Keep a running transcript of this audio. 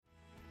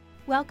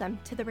Welcome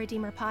to the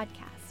Redeemer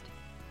Podcast.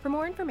 For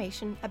more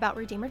information about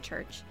Redeemer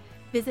Church,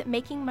 visit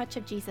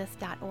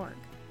makingmuchofjesus.org.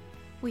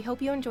 We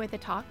hope you enjoy the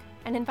talk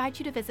and invite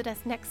you to visit us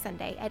next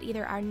Sunday at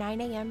either our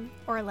 9 a.m.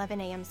 or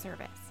 11 a.m.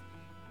 service.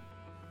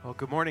 Well,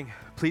 good morning.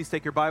 Please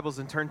take your Bibles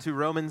and turn to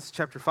Romans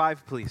chapter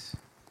 5, please.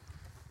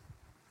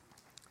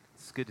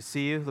 It's good to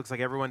see you. Looks like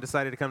everyone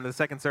decided to come to the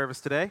second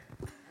service today.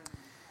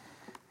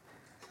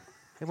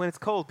 And when it's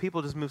cold,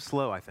 people just move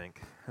slow, I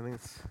think.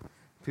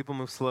 People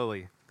move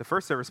slowly. The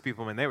first service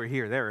people, man, they were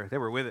here. They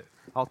were with it.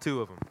 All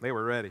two of them. They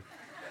were ready.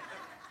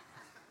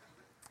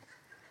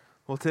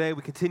 Well, today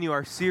we continue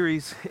our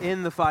series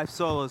in the 5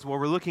 solas where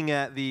we're looking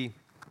at the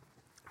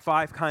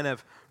 5 kind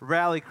of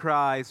rally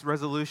cries,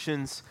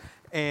 resolutions,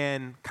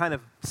 and kind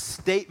of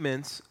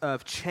statements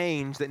of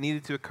change that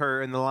needed to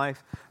occur in the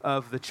life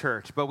of the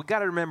church. But we got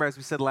to remember, as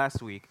we said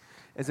last week,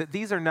 is that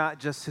these are not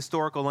just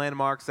historical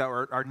landmarks that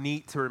are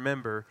neat to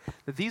remember,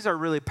 that these are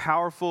really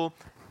powerful,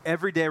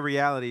 everyday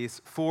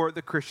realities for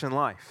the Christian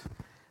life,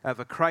 of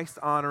a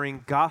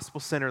Christ-honoring,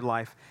 gospel-centered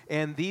life.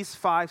 And these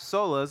 5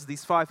 solas,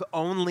 these 5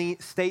 only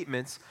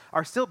statements,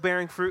 are still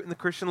bearing fruit in the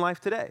Christian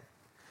life today.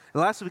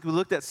 Last week we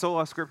looked at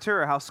sola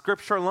scriptura, how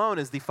Scripture alone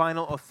is the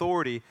final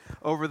authority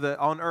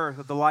on earth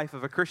of the life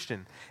of a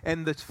Christian.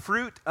 And the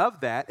fruit of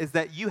that is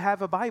that you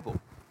have a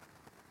Bible.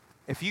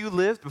 If you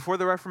lived before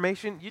the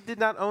Reformation, you did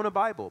not own a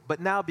Bible. But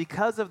now,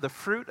 because of the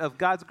fruit of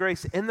God's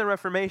grace in the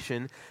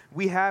Reformation,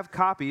 we have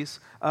copies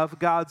of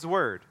God's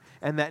Word.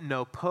 And that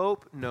no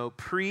pope, no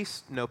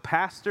priest, no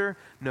pastor,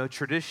 no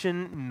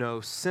tradition,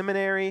 no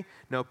seminary,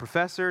 no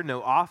professor,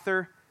 no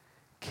author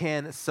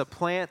can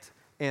supplant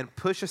and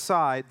push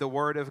aside the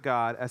Word of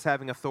God as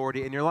having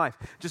authority in your life.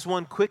 Just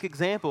one quick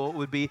example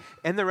would be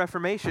in the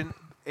Reformation,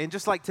 and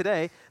just like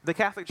today, the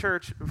Catholic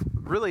Church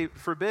really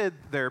forbid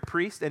their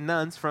priests and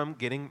nuns from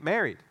getting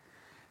married.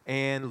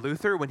 And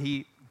Luther, when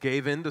he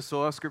gave in to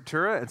sola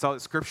scriptura and saw that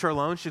Scripture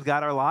alone should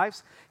guide our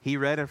lives, he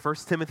read in 1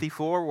 Timothy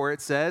 4 where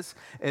it says,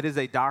 it is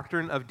a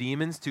doctrine of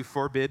demons to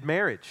forbid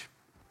marriage.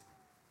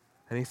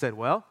 And he said,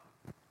 well,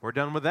 we're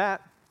done with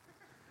that.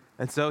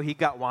 And so he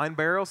got wine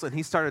barrels and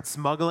he started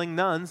smuggling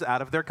nuns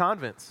out of their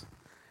convents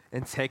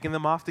and taking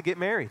them off to get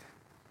married.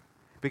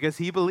 Because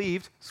he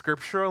believed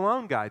Scripture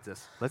alone guides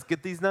us. Let's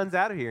get these nuns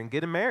out of here and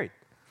get them married.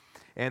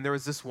 And there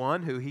was this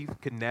one who he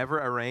could never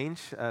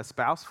arrange a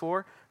spouse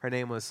for. Her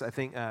name was, I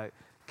think,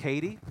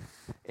 Katie.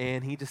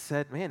 And he just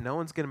said, man, no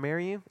one's going to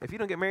marry you. If you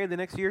don't get married the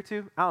next year or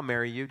two, I'll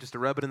marry you just to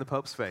rub it in the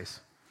Pope's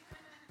face.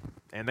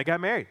 And they got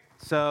married.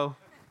 So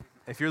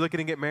if you're looking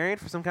to get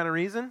married for some kind of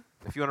reason,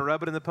 if you want to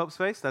rub it in the Pope's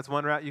face, that's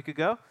one route you could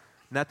go.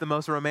 Not the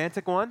most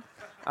romantic one,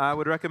 I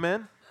would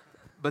recommend.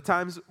 But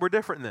times were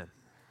different then.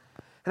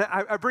 And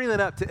I bring that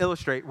up to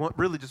illustrate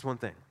really just one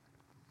thing,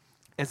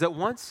 is that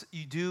once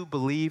you do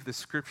believe the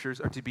Scriptures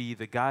are to be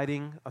the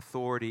guiding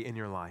authority in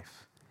your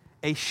life,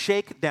 a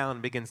shakedown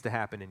begins to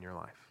happen in your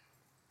life.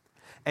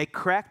 A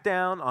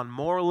crackdown on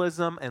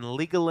moralism and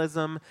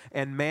legalism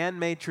and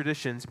man-made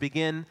traditions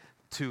begin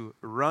to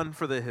run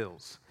for the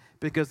hills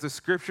because the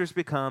Scriptures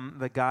become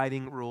the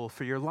guiding rule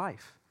for your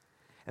life.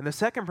 And the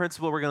second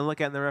principle we're going to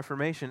look at in the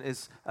Reformation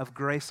is of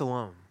grace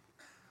alone,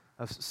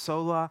 of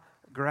sola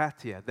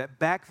gratia, that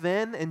back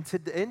then and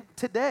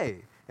today,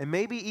 and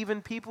maybe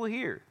even people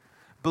here,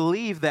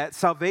 believe that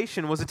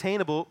salvation was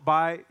attainable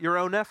by your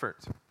own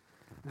effort.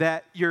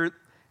 That you're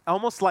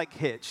almost like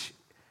Hitch.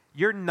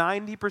 You're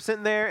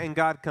 90% there and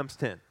God comes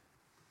 10.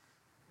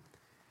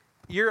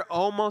 You're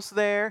almost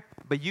there,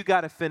 but you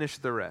got to finish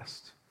the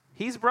rest.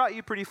 He's brought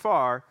you pretty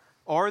far,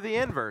 or the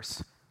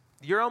inverse.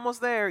 You're almost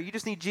there. You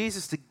just need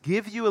Jesus to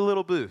give you a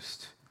little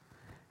boost.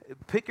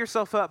 Pick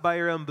yourself up by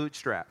your own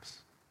bootstraps.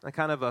 A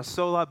kind of a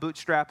sola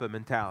bootstrappa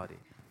mentality.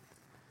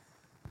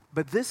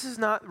 But this is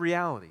not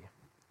reality.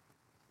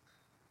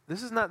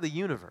 This is not the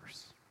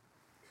universe.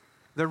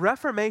 The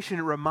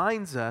Reformation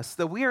reminds us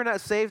that we are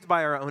not saved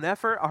by our own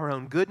effort, our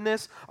own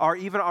goodness, or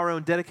even our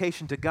own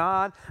dedication to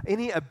God,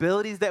 any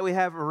abilities that we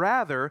have.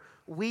 Rather,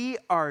 we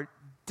are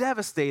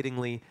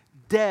devastatingly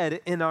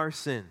dead in our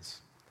sins.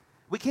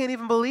 We can't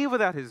even believe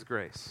without His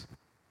grace.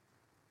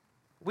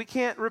 We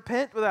can't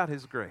repent without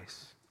His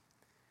grace.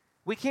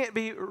 We can't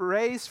be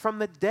raised from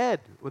the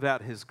dead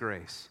without His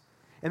grace.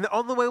 And the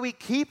only way we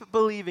keep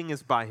believing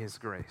is by His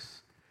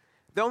grace.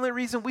 The only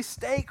reason we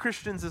stay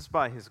Christians is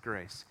by His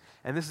grace.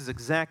 And this is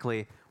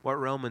exactly what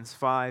Romans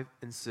 5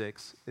 and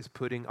 6 is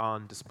putting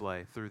on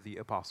display through the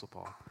Apostle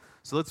Paul.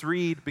 So let's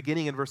read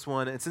beginning in verse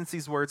 1. And since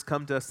these words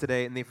come to us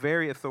today in the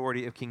very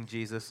authority of King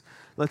Jesus,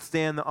 let's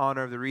stand in the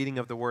honor of the reading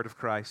of the Word of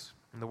Christ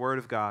and the Word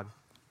of God.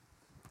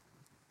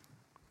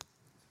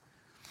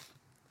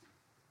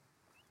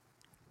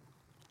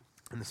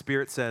 And the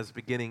Spirit says,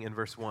 beginning in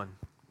verse 1,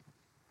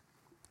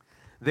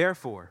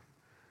 therefore,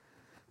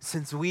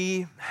 since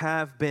we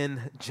have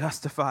been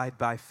justified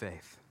by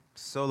faith,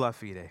 sola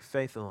fide,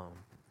 faith alone,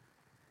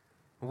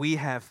 we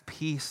have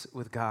peace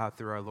with God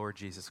through our Lord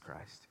Jesus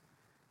Christ.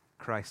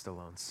 Christ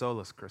alone,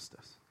 solus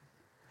Christus.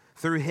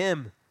 Through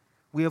Him,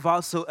 we have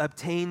also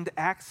obtained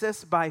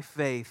access by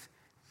faith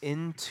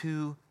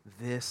into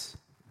this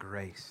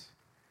grace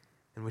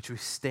in which we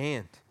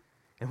stand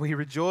and we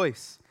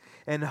rejoice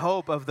in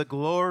hope of the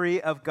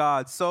glory of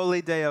God.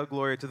 Soli Deo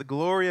Gloria, to the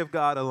glory of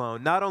God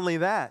alone. Not only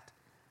that,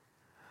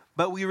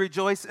 but we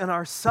rejoice in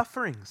our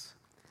sufferings,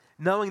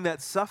 knowing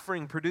that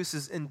suffering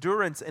produces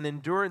endurance, and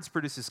endurance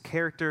produces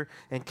character,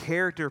 and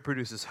character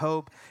produces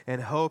hope,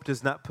 and hope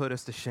does not put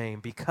us to shame,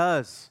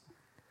 because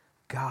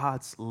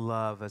God's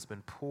love has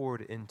been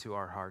poured into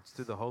our hearts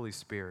through the Holy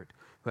Spirit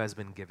who has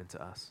been given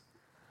to us.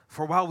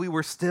 For while we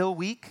were still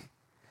weak,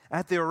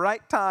 at the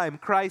right time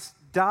Christ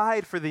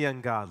died for the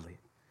ungodly.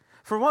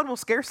 For one will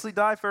scarcely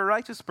die for a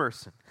righteous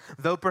person,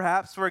 though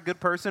perhaps for a good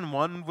person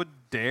one would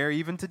dare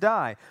even to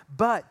die.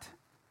 But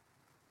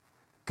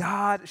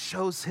God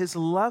shows his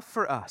love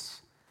for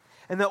us,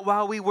 and that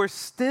while we were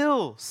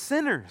still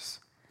sinners,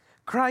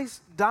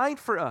 Christ died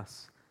for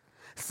us.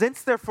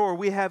 Since therefore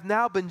we have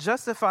now been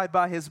justified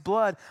by his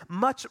blood,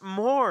 much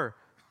more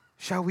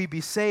shall we be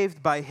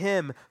saved by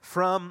him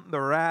from the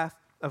wrath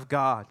of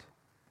God.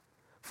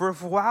 For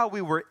if while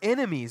we were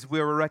enemies we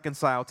were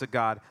reconciled to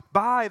God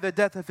by the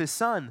death of his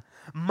Son,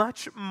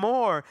 much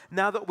more,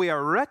 now that we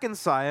are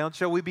reconciled,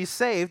 shall we be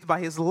saved by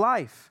his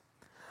life.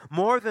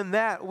 More than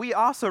that, we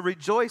also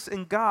rejoice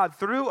in God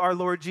through our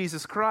Lord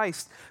Jesus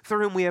Christ,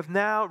 through whom we have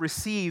now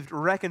received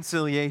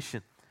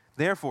reconciliation.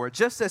 Therefore,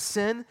 just as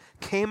sin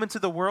came into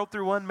the world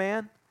through one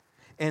man,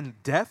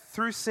 and death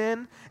through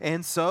sin,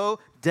 and so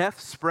death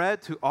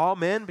spread to all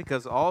men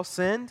because all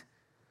sinned.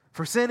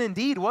 For sin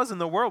indeed was in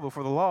the world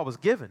before the law was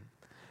given,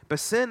 but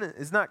sin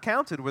is not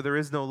counted where there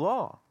is no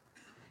law.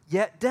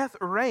 Yet death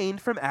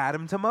reigned from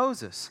Adam to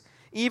Moses,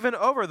 even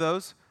over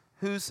those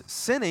whose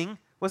sinning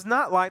was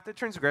not like the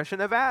transgression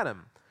of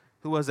Adam,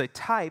 who was a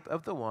type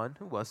of the one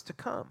who was to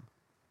come.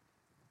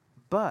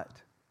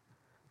 But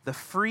the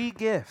free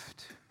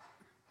gift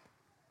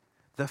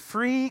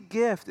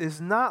is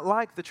not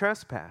like the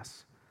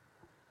trespass.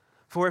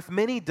 For if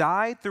many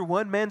died through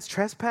one man's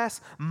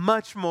trespass,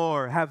 much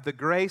more have the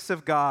grace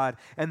of God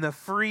and the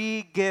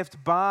free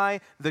gift by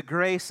the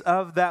grace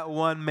of that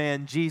one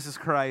man, Jesus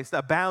Christ,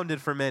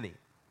 abounded for many.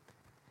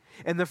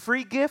 And the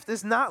free gift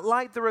is not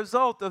like the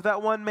result of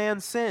that one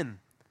man's sin.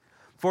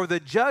 For the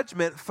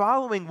judgment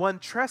following one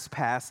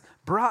trespass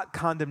brought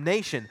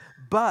condemnation,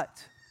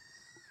 but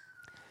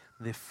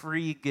the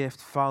free gift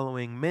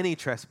following many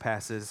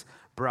trespasses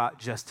brought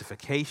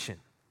justification.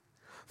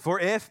 For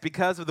if,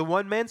 because of the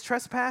one man's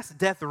trespass,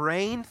 death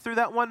reigned through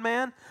that one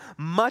man,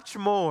 much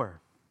more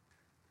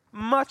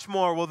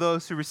will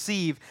those who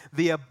receive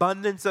the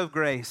abundance of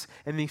grace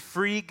and the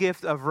free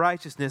gift of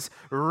righteousness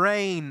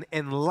reign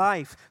in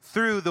life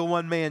through the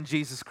one man,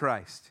 Jesus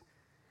Christ.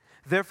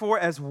 Therefore,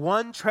 as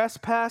one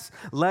trespass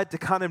led to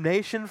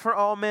condemnation for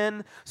all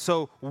men,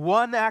 so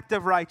one act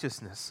of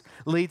righteousness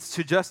leads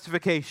to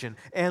justification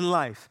and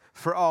life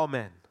for all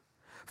men.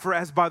 For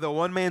as by the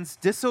one man's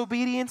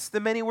disobedience the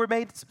many were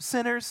made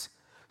sinners,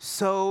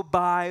 so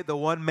by the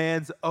one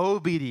man's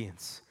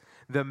obedience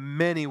the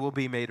many will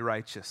be made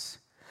righteous.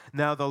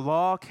 Now the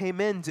law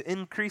came in to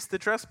increase the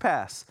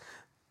trespass,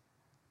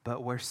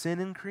 but where sin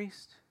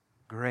increased,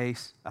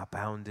 grace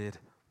abounded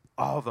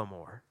all the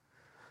more.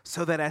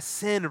 So that as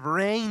sin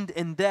reigned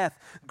in death,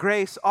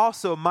 grace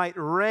also might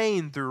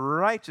reign through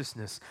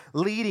righteousness,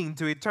 leading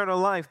to eternal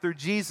life through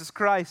Jesus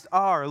Christ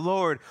our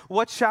Lord.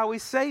 What shall we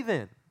say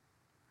then?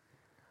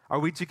 Are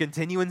we to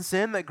continue in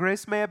sin that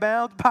grace may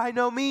abound? By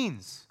no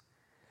means.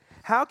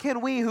 How can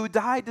we who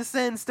died to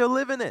sin still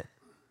live in it?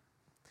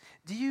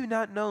 Do you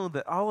not know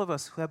that all of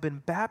us who have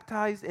been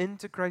baptized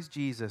into Christ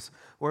Jesus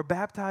were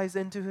baptized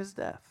into his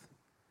death?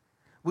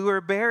 We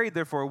were buried,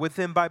 therefore, with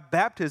him by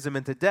baptism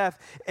into death,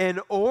 in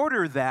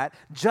order that,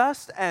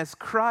 just as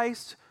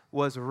Christ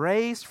was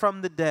raised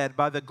from the dead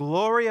by the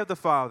glory of the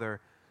Father,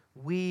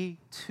 we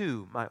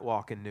too might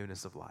walk in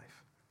newness of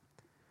life.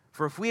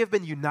 For if we have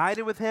been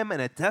united with him in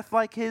a death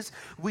like his,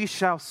 we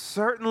shall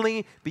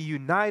certainly be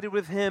united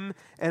with him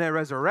in a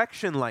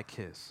resurrection like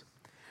his.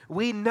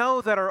 We know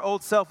that our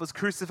old self was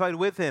crucified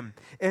with him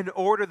in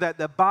order that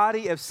the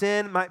body of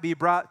sin might be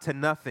brought to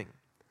nothing,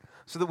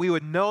 so that we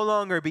would no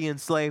longer be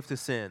enslaved to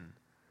sin.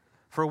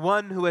 For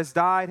one who has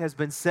died has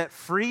been set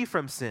free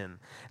from sin.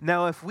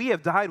 Now if we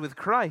have died with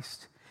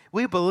Christ,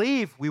 we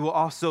believe we will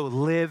also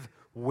live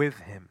with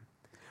him.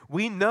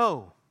 We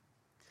know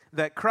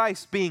that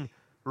Christ, being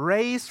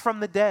raised from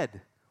the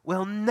dead,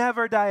 will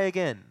never die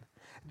again.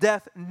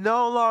 Death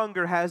no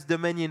longer has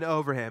dominion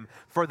over him.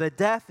 For the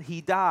death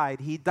he died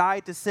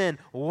to sin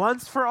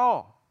once for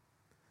all.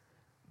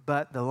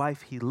 But the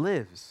life he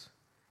lives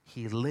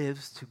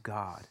to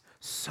God.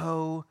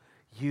 So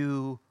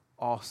you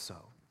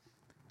also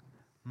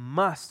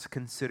must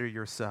consider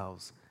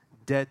yourselves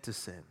dead to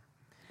sin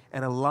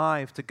and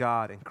alive to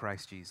God in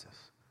Christ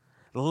Jesus.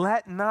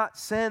 Let not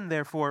sin,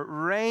 therefore,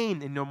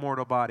 reign in your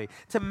mortal body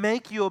to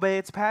make you obey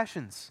its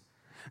passions.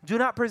 Do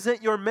not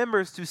present your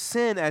members to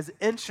sin as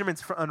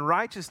instruments for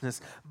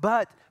unrighteousness,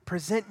 but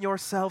present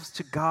yourselves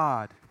to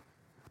God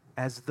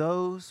as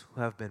those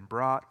who have been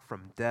brought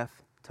from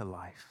death to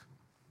life.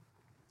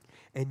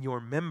 and your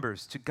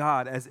members to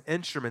God as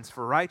instruments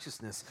for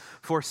righteousness,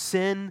 for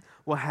sin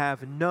will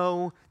have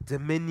no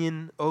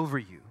dominion over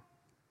you,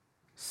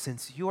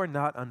 since you are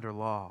not under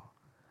law,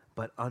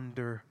 but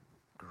under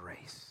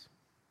grace.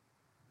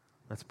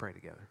 Let's pray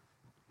together.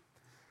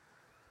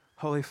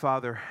 Holy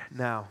Father,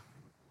 now,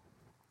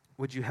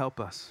 would you help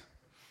us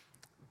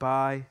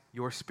by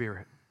your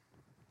Spirit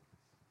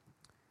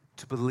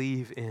to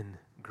believe in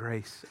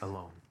grace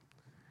alone,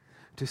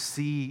 to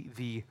see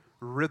the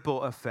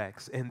ripple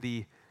effects and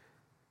the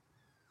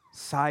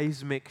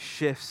seismic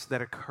shifts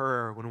that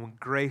occur when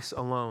grace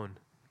alone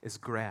is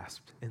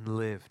grasped and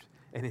lived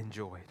and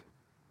enjoyed.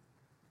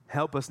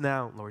 Help us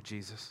now, Lord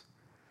Jesus.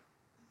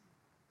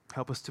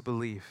 Help us to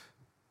believe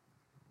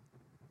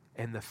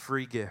in the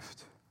free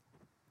gift,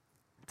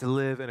 to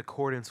live in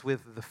accordance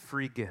with the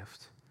free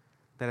gift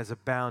that has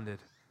abounded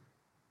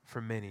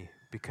for many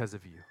because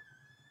of you.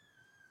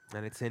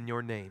 And it's in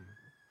your name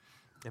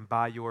and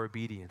by your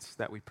obedience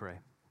that we pray.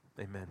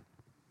 Amen.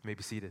 You may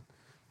be seated.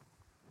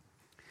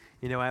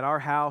 You know, at our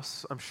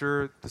house, I'm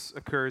sure this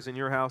occurs in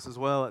your house as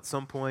well at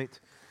some point,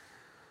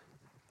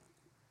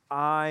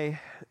 I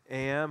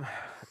can't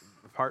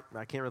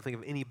really think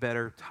of any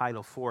better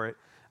title for it.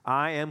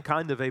 I am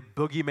kind of a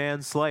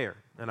boogeyman slayer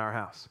in our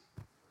house.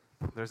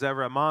 If there's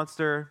ever a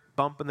monster,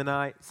 bump in the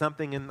night,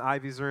 something in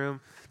Ivy's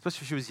room,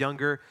 especially if she was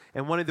younger.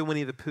 And one of the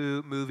Winnie the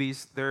Pooh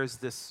movies, there's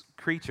this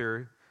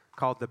creature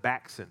called the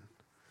Baxen.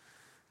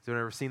 Has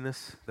anyone ever seen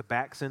this? The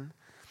Baxen?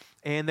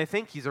 And they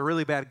think he's a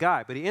really bad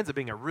guy, but he ends up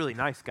being a really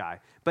nice guy.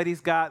 But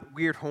he's got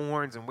weird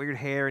horns and weird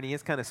hair, and he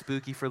is kind of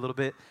spooky for a little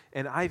bit.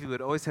 And Ivy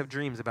would always have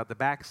dreams about the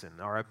Baxen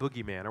or a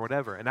boogeyman or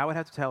whatever. And I would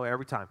have to tell her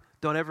every time,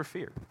 don't ever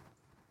fear.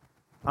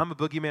 I'm a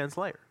boogeyman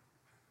slayer.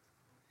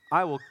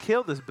 I will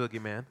kill this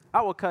boogeyman.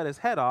 I will cut his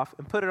head off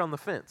and put it on the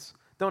fence.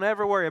 Don't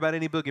ever worry about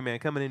any boogeyman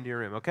coming into your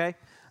room, okay?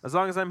 As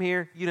long as I'm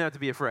here, you don't have to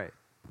be afraid.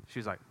 She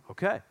was like,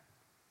 okay.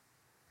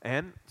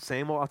 And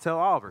same, I'll tell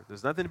Oliver,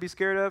 there's nothing to be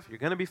scared of. You're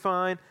going to be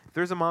fine. If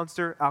there's a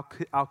monster,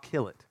 I'll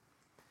kill it.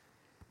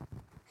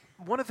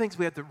 One of the things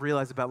we have to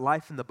realize about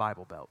life in the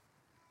Bible Belt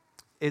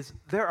is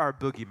there are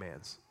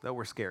boogeymans that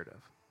we're scared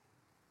of.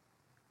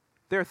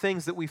 There are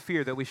things that we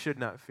fear that we should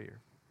not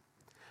fear.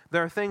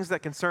 There are things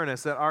that concern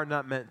us that are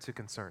not meant to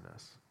concern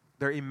us.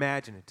 They're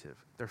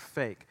imaginative. They're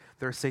fake.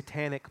 They're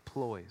satanic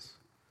ploys.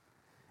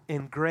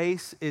 And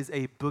grace is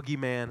a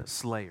boogeyman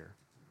slayer.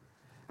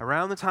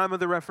 Around the time of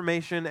the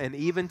Reformation and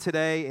even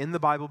today in the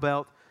Bible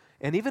Belt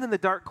and even in the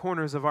dark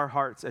corners of our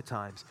hearts at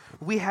times,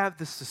 we have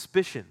this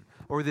suspicion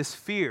or this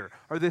fear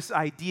or this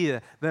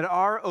idea that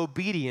our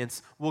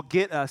obedience will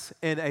get us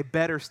in a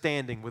better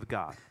standing with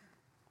God.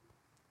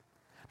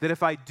 That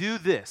if I do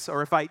this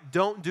or if I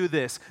don't do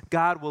this,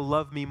 God will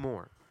love me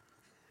more.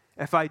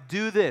 If I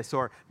do this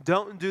or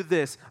don't do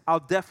this, I'll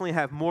definitely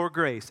have more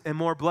grace and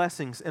more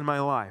blessings in my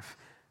life.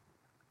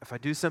 If I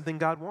do something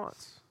God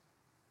wants,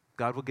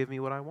 God will give me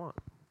what I want.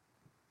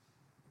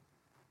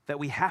 That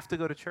we have to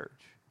go to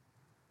church.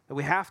 That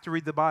we have to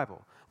read the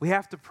Bible. We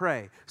have to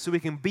pray so we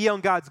can be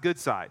on God's good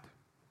side.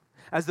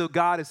 As though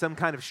God is some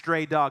kind of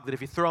stray dog that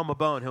if you throw him a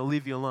bone, he'll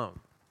leave you alone.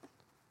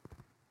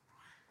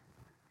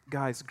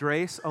 Guys,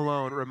 grace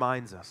alone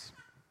reminds us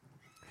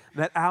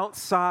that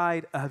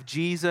outside of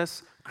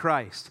Jesus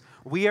Christ,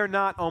 we are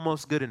not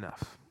almost good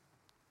enough.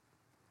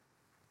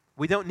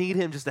 We don't need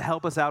him just to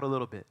help us out a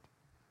little bit.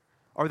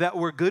 Or that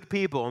we're good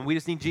people and we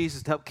just need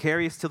Jesus to help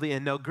carry us to the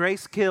end. No,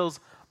 grace kills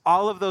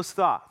all of those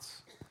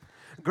thoughts.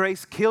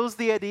 Grace kills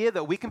the idea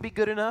that we can be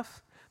good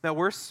enough, that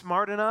we're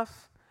smart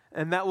enough,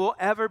 and that we'll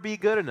ever be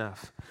good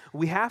enough.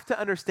 We have to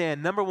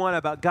understand, number one,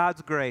 about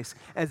God's grace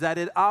is that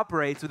it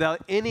operates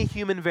without any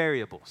human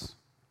variables.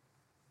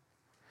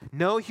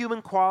 No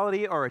human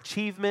quality or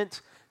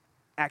achievement,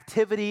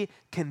 activity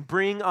can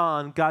bring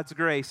on God's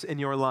grace in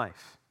your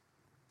life.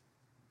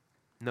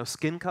 No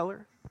skin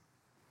color,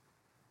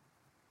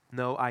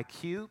 no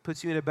IQ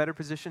puts you in a better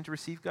position to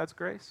receive God's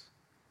grace.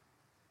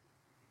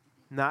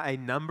 Not a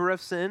number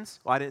of sins.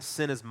 Well, I didn't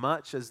sin as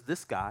much as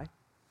this guy.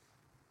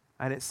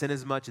 I didn't sin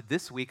as much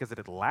this week as I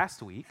did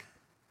last week.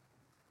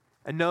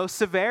 And no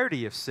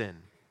severity of sin.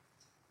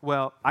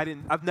 Well,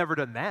 I've never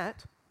done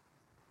that.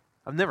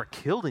 I've never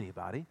killed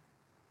anybody.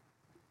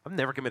 I've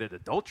never committed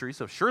adultery,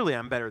 so surely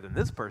I'm better than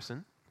this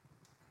person.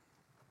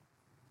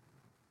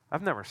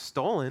 I've never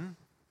stolen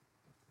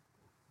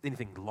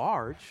anything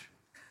large.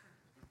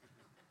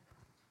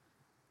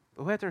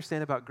 What we have to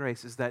understand about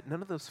grace is that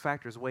none of those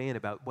factors weigh in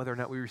about whether or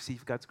not we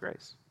receive God's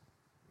grace.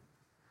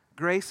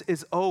 Grace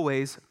is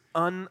always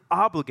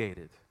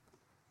unobligated.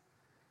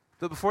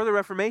 But before the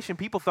Reformation,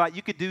 people thought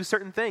you could do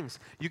certain things.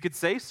 You could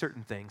say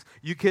certain things.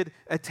 You could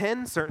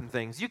attend certain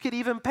things. You could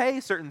even pay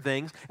certain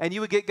things, and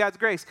you would get God's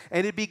grace. And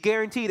it'd be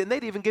guaranteed. And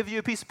they'd even give you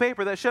a piece of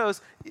paper that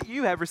shows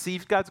you have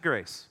received God's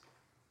grace.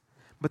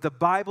 But the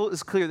Bible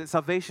is clear that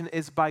salvation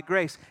is by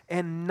grace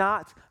and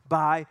not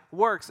by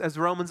works, as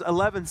Romans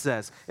 11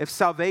 says.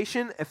 If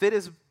it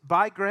is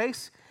by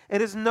grace,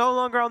 it is no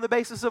longer on the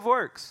basis of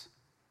works.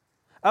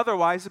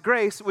 Otherwise,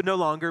 grace would no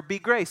longer be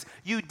grace.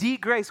 You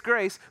degrace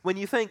grace when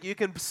you think you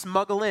can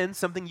smuggle in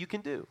something you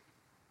can do.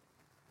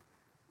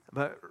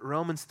 But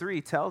Romans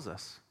 3 tells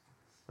us,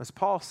 as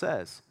Paul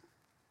says,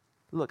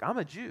 look, I'm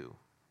a Jew,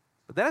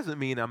 but that doesn't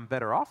mean I'm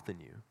better off than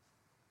you.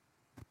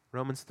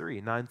 Romans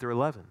 3, 9 through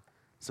 11.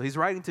 So he's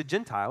writing to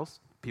Gentiles,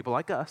 people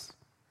like us.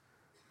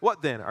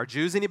 What then? Are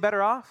Jews any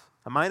better off?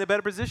 Am I in a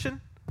better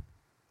position?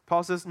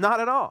 Paul says, not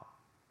at all.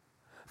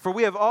 For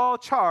we have all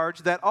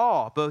charged that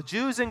all, both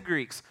Jews and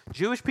Greeks,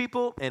 Jewish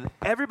people and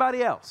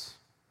everybody else,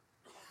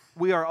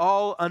 we are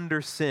all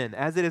under sin.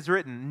 As it is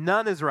written,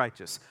 none is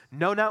righteous.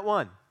 No, not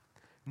one.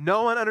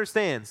 No one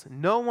understands.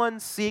 No one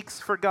seeks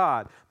for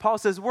God. Paul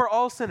says we're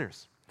all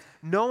sinners.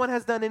 No one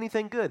has done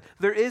anything good.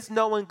 There is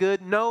no one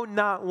good. No,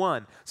 not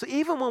one. So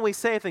even when we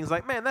say things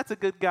like, man, that's a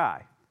good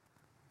guy,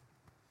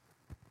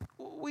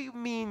 we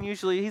mean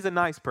usually he's a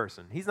nice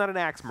person. He's not an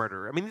axe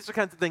murderer. I mean, these are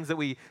kinds of things that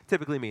we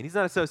typically mean. He's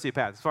not a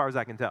sociopath, as far as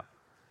I can tell.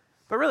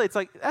 But really, it's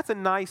like, that's a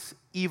nice,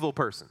 evil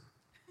person.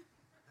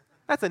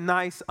 That's a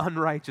nice,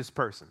 unrighteous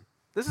person.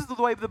 This is the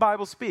way the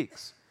Bible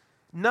speaks.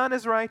 None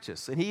is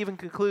righteous. And he even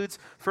concludes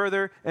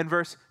further in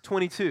verse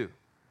 22.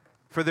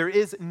 For there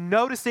is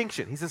no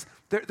distinction. He says,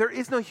 there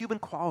is no human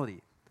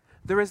quality.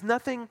 There is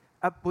nothing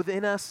up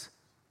within us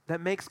that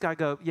makes God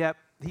go, yep,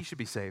 he should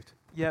be saved.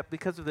 Yep,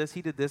 because of this,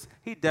 he did this.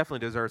 He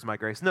definitely deserves my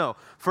grace. No,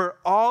 for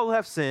all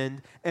have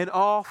sinned and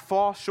all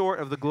fall short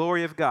of the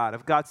glory of God,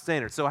 of God's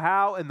standard. So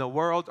how in the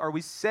world are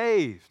we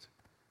saved?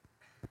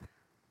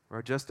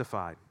 We're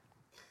justified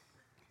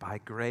by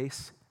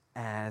grace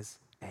as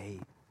a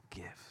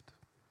gift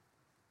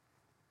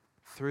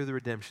through the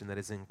redemption that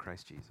is in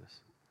Christ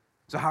Jesus.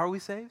 So how are we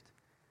saved?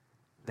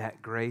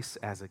 That grace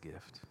as a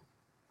gift.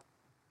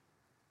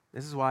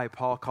 This is why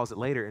Paul calls it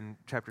later in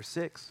chapter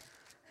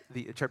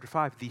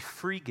 5, the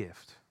free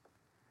gift.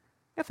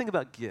 You gotta think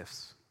about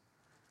gifts.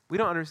 We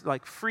don't understand,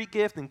 like free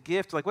gift and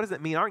gift, like what does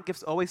that mean? Aren't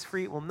gifts always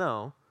free? Well,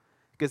 no.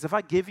 Because if I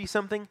give you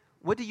something,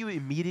 what do you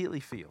immediately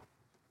feel?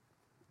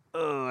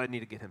 Oh, I need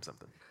to get him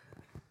something.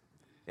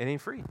 It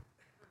ain't free.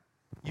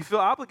 You feel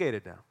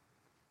obligated now.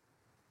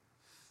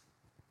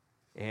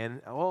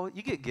 And, well,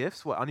 you get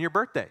gifts, what, on your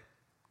birthday?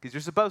 Because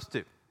you're supposed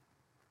to.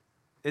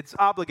 It's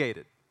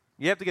obligated.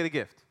 You have to get a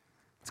gift.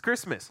 It's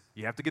Christmas.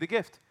 You have to get a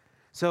gift.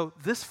 So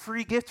this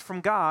free gift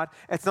from God,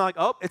 it's not like,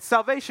 oh, it's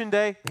Salvation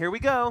Day. Here we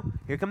go.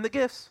 Here come the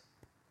gifts.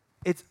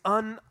 It's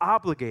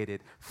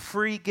unobligated,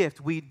 free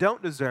gift. We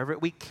don't deserve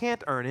it. We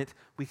can't earn it.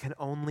 We can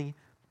only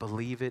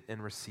believe it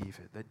and receive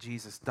it, that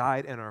Jesus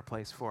died in our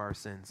place for our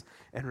sins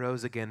and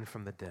rose again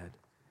from the dead.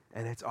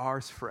 And it's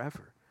ours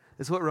forever.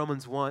 This is what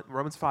Romans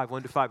 5,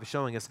 1 to 5 is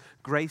showing us.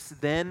 Grace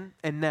then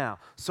and now.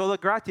 Sola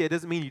gratia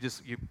doesn't mean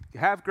you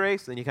have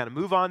grace and you kind of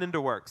move on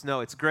into works. No,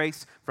 it's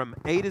grace from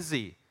A to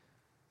Z.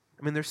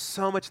 I mean, there's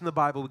so much in the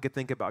Bible we could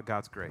think about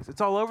God's grace. It's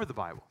all over the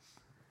Bible.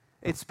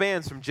 It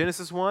spans from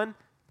Genesis 1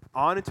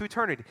 on into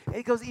eternity.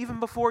 It goes even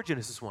before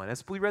Genesis 1.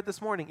 As we read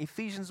this morning,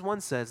 Ephesians 1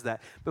 says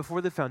that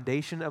before the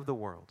foundation of the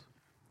world,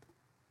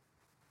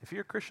 if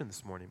you're a Christian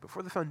this morning,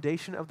 before the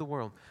foundation of the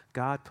world,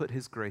 God put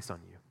his grace on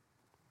you.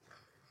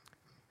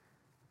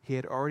 He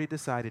had already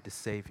decided to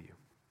save you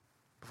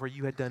before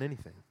you had done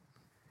anything.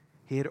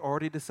 He had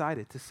already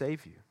decided to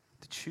save you,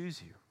 to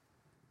choose you.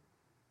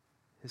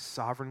 His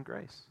sovereign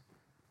grace.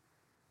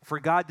 For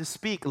God to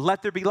speak,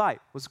 let there be light,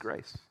 was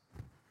grace.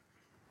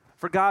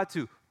 For God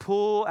to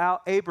pull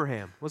out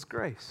Abraham was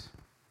grace.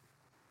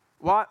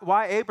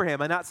 Why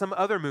Abraham and not some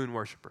other moon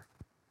worshiper?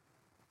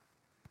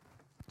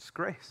 It's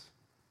grace.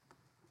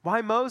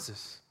 Why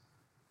Moses?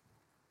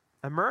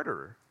 A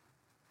murderer.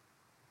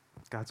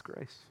 God's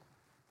grace.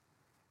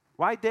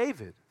 Why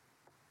David?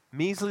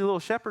 Measly little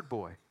shepherd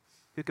boy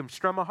who can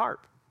strum a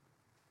harp.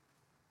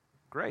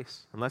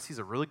 Grace, unless he's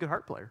a really good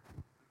harp player.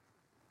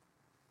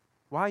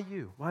 Why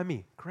you? Why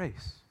me?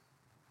 Grace.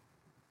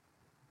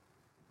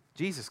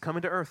 Jesus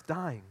coming to earth,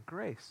 dying,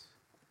 grace.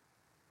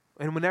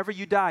 And whenever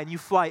you die and you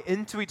fly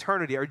into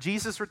eternity, or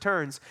Jesus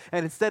returns,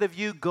 and instead of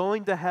you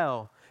going to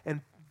hell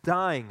and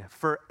dying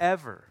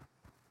forever,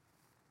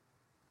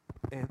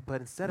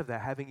 but instead of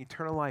that, having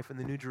eternal life in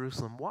the New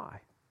Jerusalem,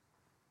 why?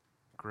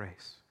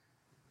 Grace.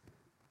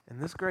 And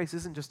this grace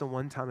isn't just a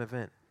one-time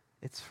event.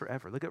 It's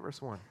forever. Look at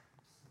verse 1.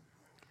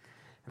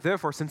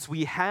 Therefore, since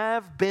we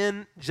have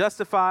been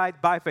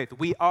justified by faith,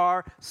 we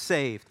are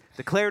saved,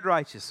 declared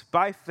righteous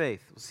by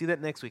faith. We'll see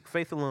that next week.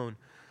 Faith alone.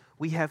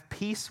 We have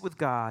peace with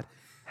God.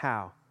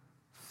 How?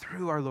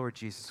 Through our Lord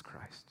Jesus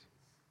Christ.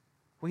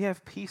 We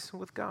have peace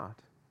with God.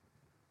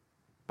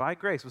 By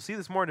grace. We'll see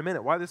this more in a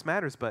minute, why this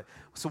matters. But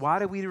so why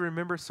do we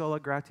remember sola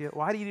gratia?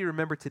 Why do you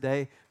remember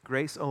today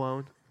grace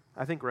alone?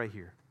 I think right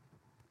here.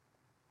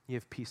 You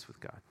have peace with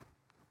God.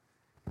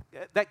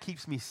 That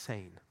keeps me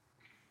sane.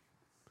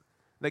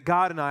 That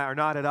God and I are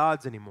not at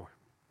odds anymore.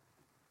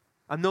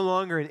 I'm no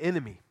longer an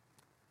enemy.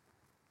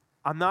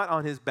 I'm not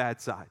on his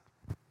bad side.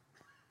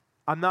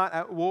 I'm not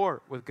at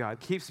war with God.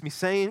 Keeps me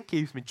sane,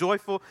 keeps me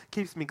joyful,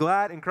 keeps me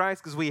glad in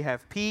Christ because we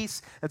have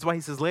peace. That's why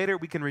he says later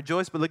we can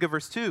rejoice. But look at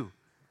verse 2.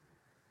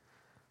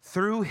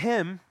 Through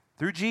him,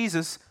 through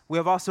Jesus, we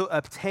have also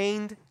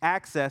obtained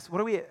access. What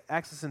do we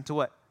access into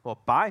what?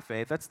 Well, by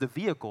faith, that's the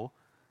vehicle.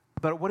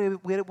 But what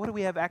do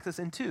we have access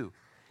into?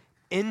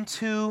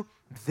 into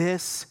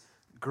this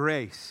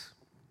grace,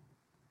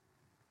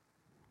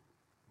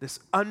 this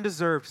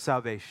undeserved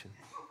salvation,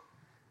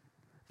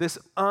 this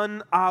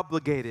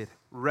unobligated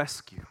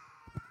rescue.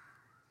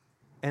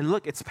 And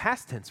look, it's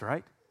past tense,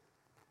 right?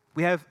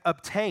 We have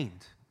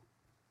obtained.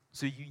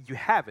 So you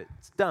have it.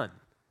 It's done.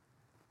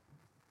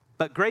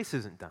 But grace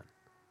isn't done.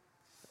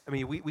 I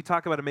mean, we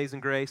talk about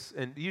amazing grace,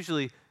 and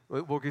usually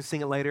we're going to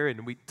sing it later,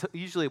 and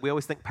usually we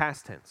always think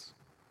past tense.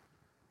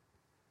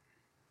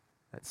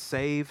 That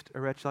saved a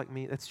wretch like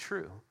me. That's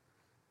true.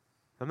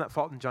 I'm not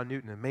faulting John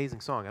Newton, an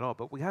amazing song at all,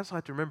 but we also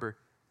have to remember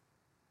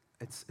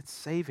it's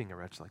saving a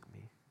wretch like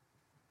me.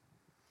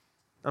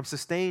 I'm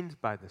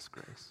sustained by this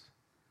grace.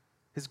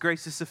 His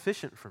grace is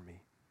sufficient for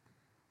me.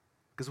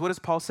 Because what does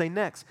Paul say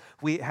next?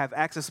 We have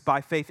access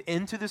by faith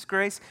into this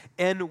grace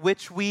in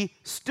which we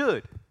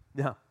stood.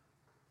 No.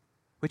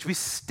 Which we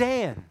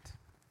stand.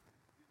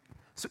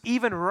 So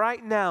even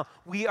right now,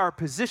 we are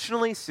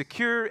positionally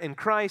secure in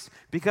Christ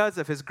because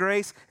of his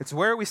grace. It's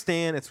where we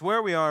stand. It's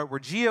where we are. We're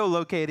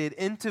geolocated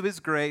into his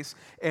grace.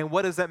 And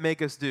what does that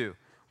make us do?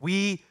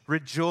 We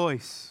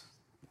rejoice.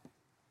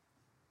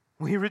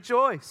 We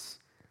rejoice.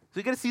 So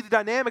you got to see the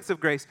dynamics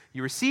of grace.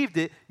 You received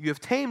it, you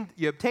obtained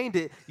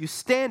it, you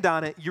stand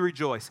on it, you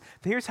rejoice.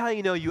 Here's how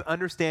you know you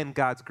understand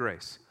God's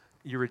grace.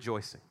 You're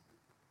rejoicing.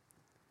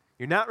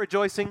 You're not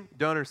rejoicing,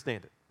 don't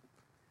understand it.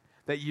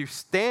 That you're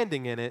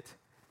standing in it,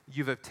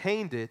 you've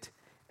obtained it,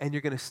 and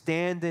you're going to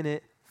stand in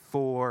it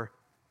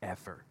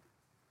forever.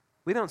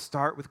 We don't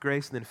start with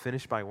grace and then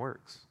finish by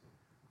works.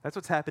 That's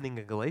what's happening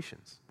in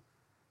Galatians.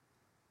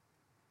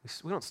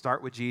 We don't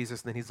start with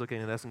Jesus, and then he's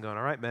looking at us and going,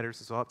 all right,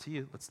 Metters, it's all up to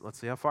you. Let's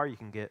see how far you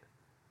can get.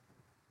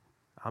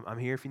 I'm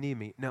here if you need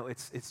me. No,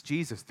 it's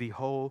Jesus the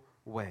whole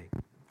way.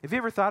 Have you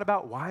ever thought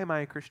about, why am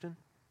I a Christian?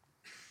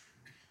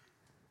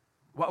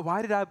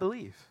 Why did I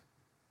believe?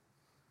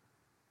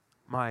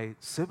 My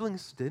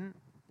siblings didn't.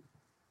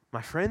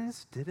 My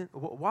friends didn't.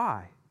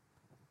 Why?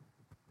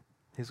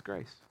 His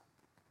grace.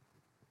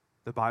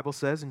 The Bible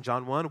says in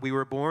John 1, we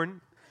were born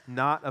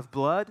not of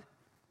blood,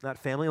 not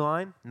family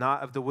line,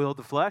 not of the will of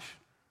the flesh,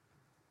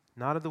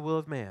 not of the will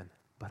of man,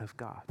 but of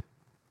God.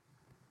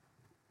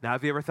 Now,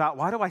 have you ever thought,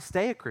 why do I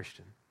stay a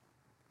Christian?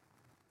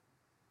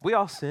 We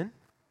all sin.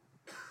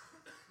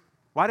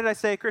 Why did I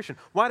stay a Christian?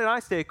 Why did I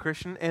stay a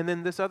Christian and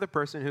then this other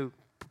person who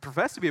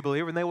professed to be a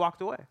believer and they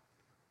walked away?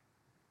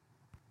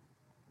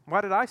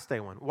 Why did I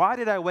stay one? Why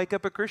did I wake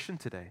up a Christian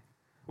today?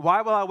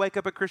 Why will I wake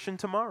up a Christian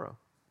tomorrow?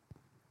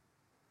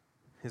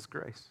 His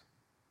grace.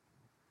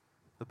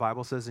 The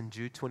Bible says in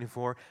Jude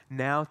 24,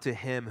 now to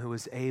him who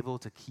is able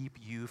to keep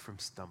you from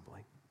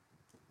stumbling.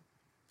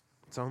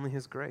 It's only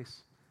his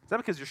grace. It's not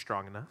because you're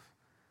strong enough.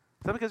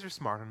 It's not because you're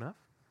smart enough.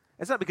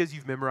 It's not because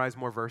you've memorized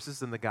more verses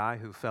than the guy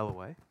who fell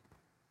away.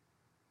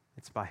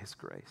 It's by his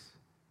grace.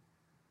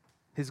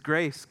 His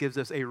grace gives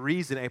us a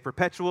reason, a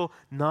perpetual,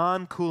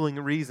 non-cooling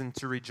reason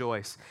to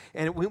rejoice.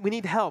 And we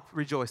need help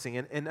rejoicing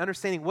and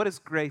understanding what is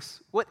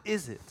grace, what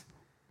is it?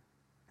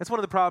 That's one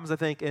of the problems, I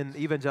think, in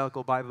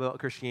evangelical Bible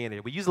Christianity.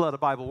 We use a lot of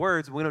Bible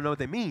words, but we don't know what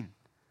they mean.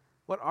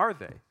 What are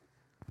they?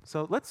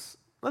 So let's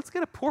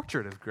get a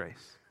portrait of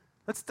grace.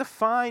 Let's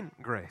define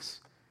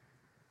grace.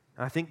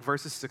 And I think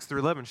verses 6 through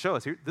 11 show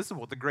us here, this is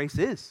what the grace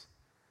is.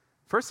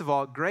 First of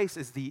all, grace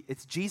is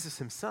it's Jesus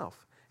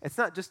himself. It's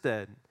not just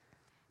an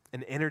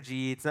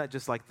energy. It's not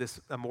just like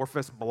this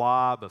amorphous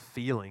blob of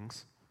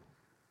feelings.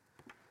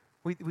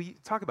 We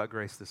talk about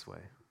grace this way.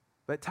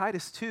 But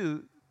Titus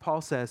 2,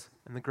 Paul says,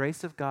 and the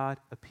grace of God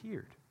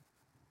appeared,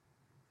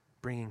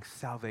 bringing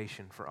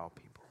salvation for all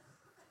people.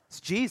 It's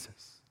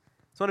Jesus.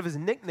 It's one of his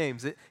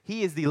nicknames.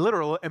 He is the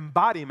literal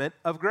embodiment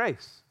of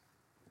grace.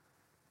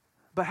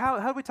 But how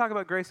do we talk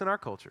about grace in our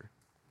culture?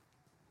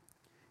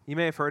 You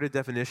may have heard a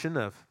definition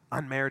of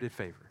unmerited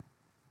favor.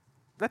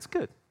 That's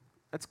good.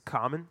 That's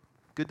common,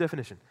 good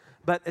definition.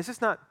 But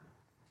it's not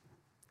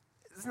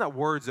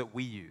words that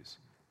we use.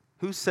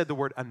 Who said the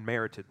word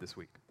unmerited this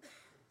week?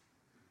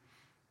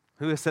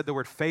 Who has said the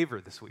word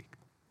favor this week?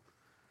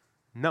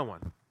 No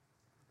one.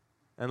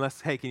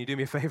 Unless, hey, can you do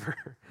me a favor?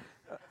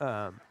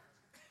 How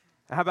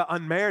about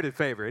unmerited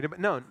favor?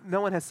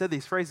 No one has said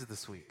these phrases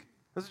this week.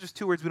 Those are just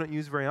two words we don't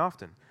use very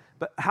often.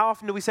 But how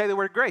often do we say the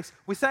word grace?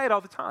 We say it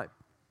all the time.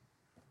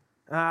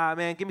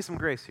 Man, give me some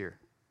grace here.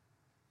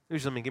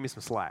 Usually mean give me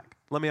some slack.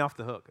 Let me off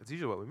the hook. That's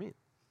usually what we mean.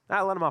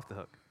 Let him off the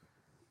hook.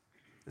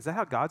 Is that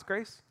how God's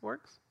grace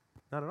works?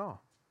 Not at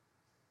all.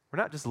 We're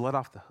not just let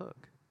off the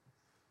hook.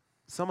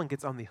 Someone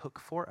gets on the hook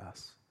for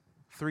us.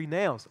 3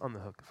 nails on the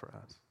hook for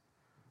us.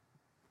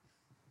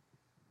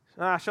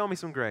 Show me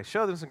some grace.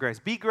 Show them some grace.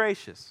 Be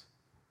gracious.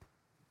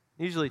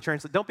 Usually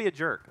translate, don't be a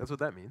jerk. That's what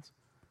that means.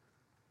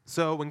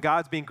 So when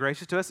God's being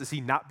gracious to us, is he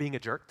not being a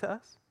jerk to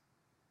us?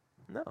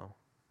 No.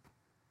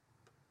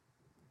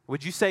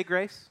 Would you say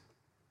grace?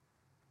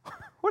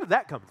 Where did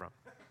that come from?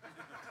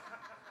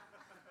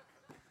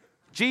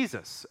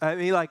 Jesus. I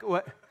mean, like,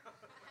 what?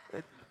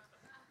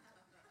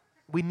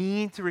 We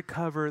need to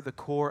recover the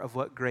core of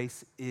what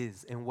grace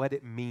is and what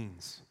it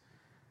means.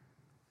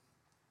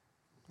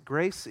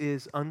 Grace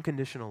is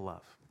unconditional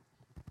love.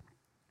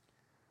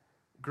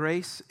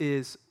 Grace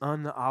is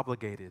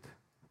unobligated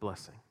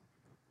blessing.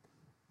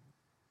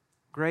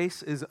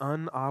 Grace is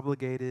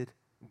unobligated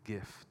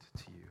gift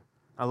to you.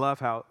 I love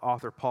how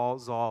author Paul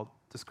Zoll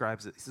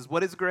describes it. He says,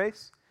 what is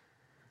grace?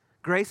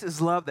 Grace is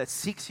love that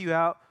seeks you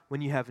out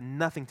when you have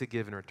nothing to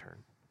give in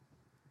return.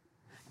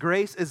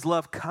 Grace is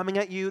love coming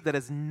at you that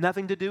has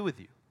nothing to do with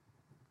you.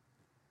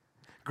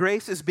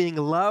 Grace is being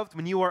loved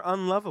when you are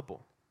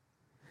unlovable.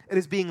 It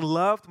is being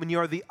loved when you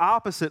are the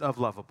opposite of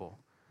lovable.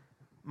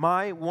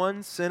 My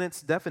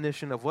one-sentence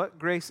definition of what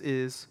grace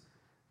is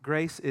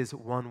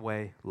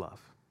one-way love.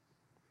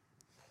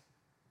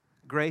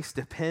 Grace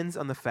depends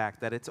on the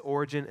fact that its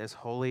origin is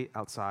wholly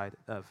outside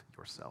of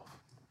yourself.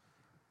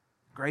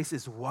 Grace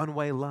is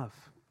one-way love.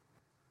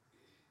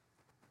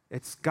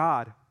 It's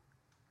God,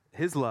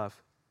 His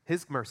love,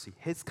 His mercy,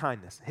 His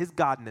kindness, His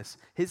godness,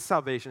 His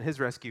salvation, His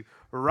rescue,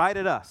 right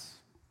at us.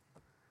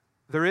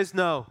 There is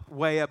no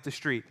way up the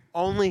street.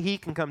 Only He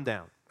can come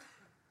down.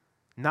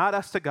 Not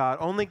us to God,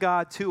 only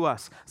God to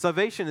us.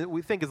 Salvation,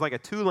 we think, is like a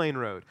two-lane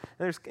road.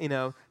 There's,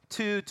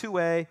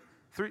 two-way,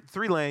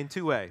 three-lane,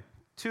 two-way.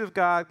 Two of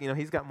God,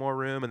 He's got more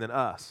room, and then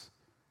us.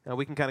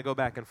 We can kind of go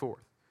back and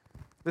forth.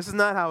 This is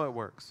not how it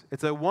works.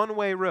 It's a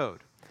one-way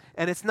road.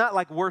 And it's not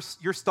like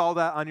you're stalled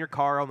out on your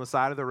car on the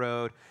side of the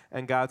road,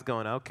 and God's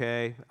going,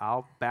 okay,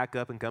 I'll back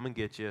up and come and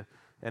get you,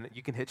 and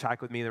you can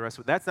hitchhike with me the rest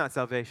of it. That's not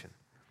salvation.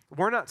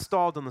 We're not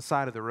stalled on the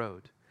side of the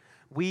road.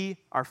 We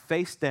are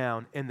face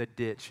down in the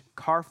ditch,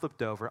 car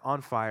flipped over,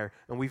 on fire,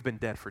 and we've been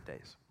dead for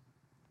days.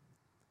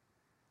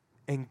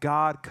 And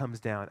God comes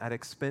down at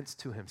expense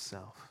to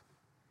Himself,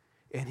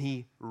 and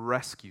He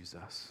rescues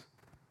us.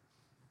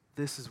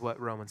 This is what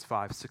Romans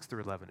 5, 6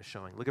 through 11 is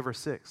showing. Look at verse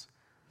 6.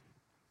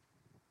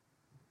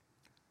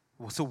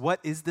 So what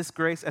is this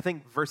grace? I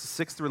think verses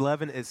 6 through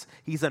 11 is,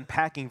 he's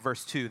unpacking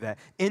verse 2, that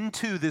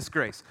into this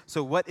grace.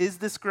 So what is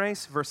this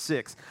grace? Verse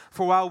 6,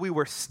 for while we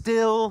were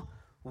still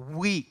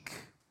weak,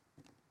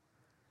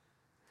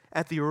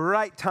 at the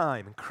right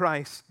time,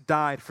 Christ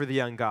died for the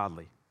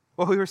ungodly.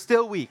 While we were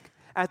still weak,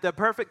 at the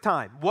perfect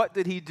time, what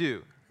did He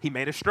do? He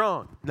made us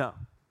strong. No.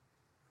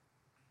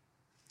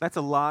 That's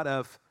a lot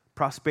of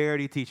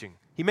prosperity teaching.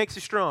 He makes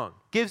you strong,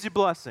 gives you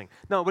blessing.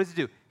 No, what does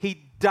He do?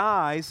 He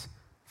dies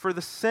for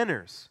the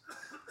sinners.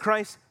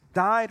 Christ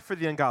died for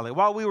the ungodly.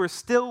 While we were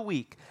still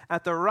weak,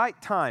 at the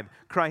right time,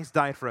 Christ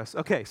died for us.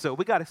 Okay, so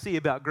we got to see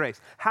about grace.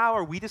 How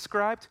are we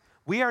described?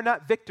 We are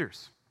not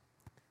victors.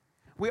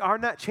 We are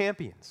not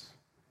champions.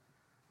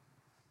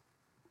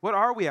 What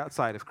are we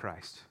outside of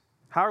Christ?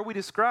 How are we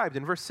described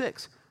in verse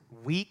 6?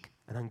 Weak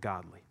and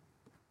ungodly.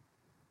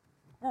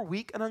 We're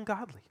weak and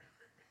ungodly.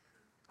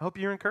 I hope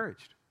you're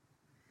encouraged.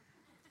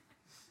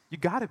 You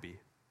got to be.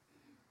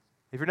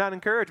 If you're not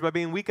encouraged by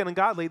being weak and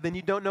ungodly, then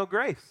you don't know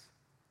grace.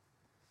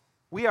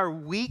 We are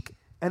weak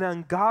and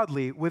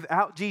ungodly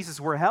without Jesus.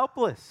 We're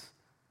helpless.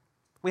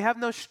 We have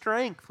no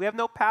strength. We have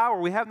no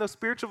power. We have no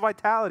spiritual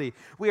vitality.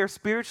 We are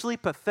spiritually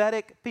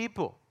pathetic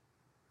people.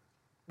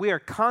 We are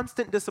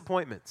constant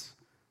disappointments.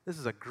 This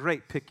is a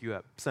great pick you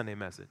up Sunday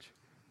message.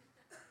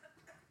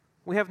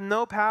 We have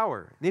no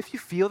power. And if you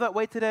feel that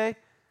way today,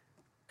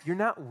 you're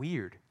not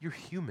weird. You're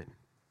human.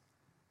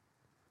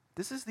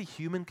 This is the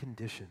human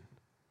condition.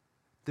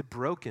 The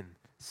broken,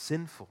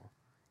 sinful,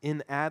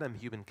 in Adam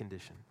human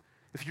condition.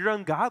 If you're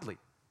ungodly,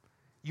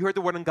 you heard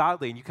the word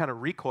ungodly and you kind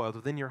of recoiled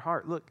within your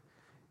heart. Look,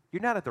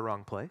 you're not at the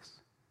wrong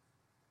place.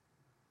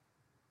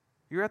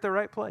 You're at the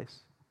right place.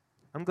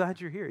 I'm glad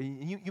you're here.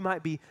 You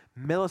might be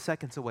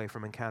milliseconds away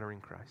from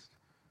encountering Christ.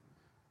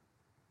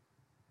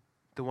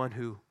 The one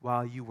who,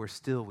 while you were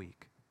still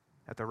weak,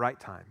 at the right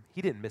time,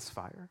 He didn't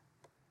misfire.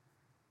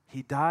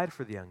 He died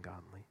for the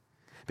ungodly.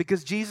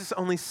 Because Jesus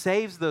only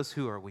saves those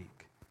who are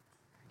weak.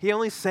 He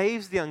only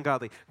saves the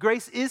ungodly.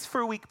 Grace is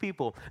for weak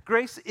people.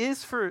 Grace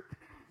is for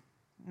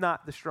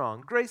not the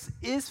strong. Grace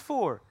is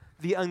for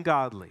the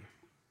ungodly.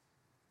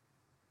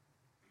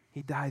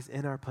 He dies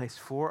in our place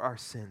for our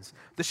sins.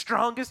 The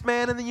strongest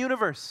man in the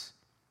universe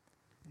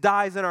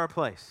dies in our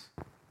place.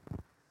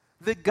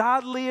 The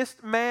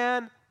godliest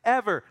man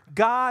ever,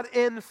 God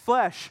in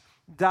flesh,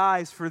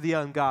 dies for the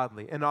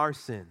ungodly and our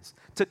sins,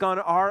 took on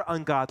our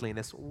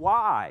ungodliness.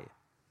 Why?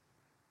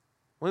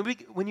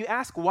 When you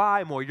ask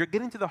why more, you're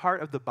getting to the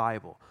heart of the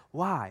Bible.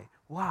 Why?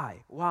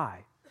 Why?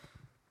 Why?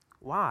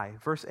 Why?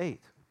 Verse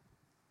 8.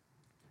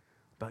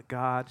 But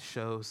God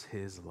shows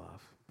His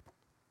love.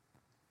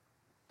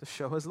 To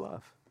show His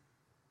love.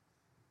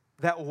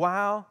 That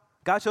while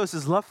God shows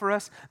His love for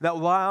us, that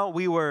while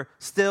we were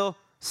still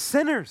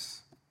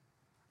sinners,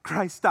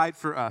 Christ died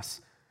for us.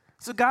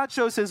 So God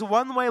shows His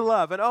one-way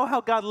love. And oh,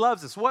 how God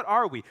loves us. What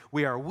are we?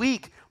 We are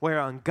weak. We are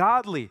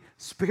ungodly,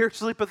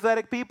 spiritually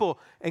pathetic people.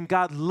 And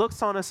God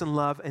looks on us in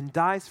love and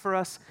dies for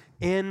us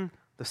in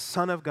the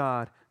Son of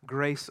God,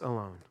 grace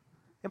alone.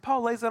 And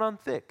Paul lays that on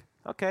thick.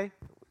 Okay,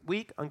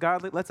 weak,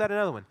 ungodly. Let's add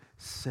another one.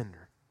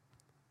 Sinner.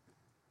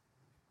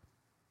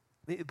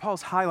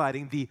 Paul's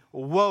highlighting the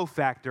woe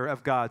factor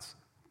of God's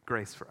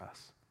grace for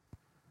us.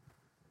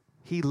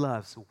 He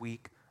loves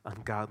weak,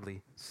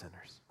 ungodly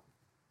sinners.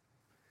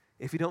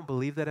 If you don't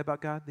believe that about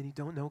God, then you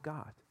don't know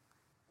God.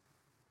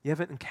 You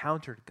haven't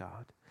encountered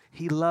God.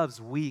 He loves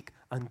weak,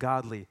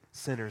 ungodly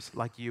sinners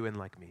like you and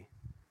like me.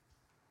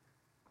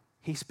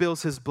 He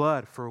spills his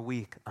blood for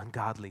weak,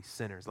 ungodly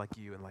sinners like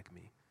you and like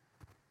me.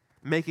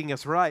 Making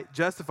us right,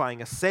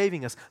 justifying us,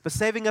 saving us. But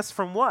saving us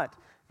from what?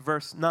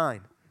 Verse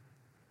 9.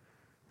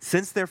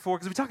 Since therefore,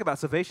 because we talk about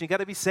salvation, you got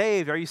to be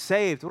saved. Are you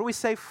saved? What are we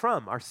saved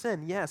from? Our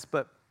sin, yes,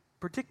 but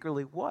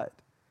particularly what?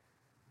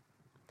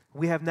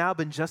 We have now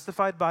been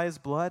justified by his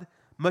blood.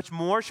 Much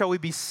more shall we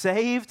be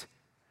saved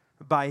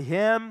by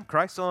him,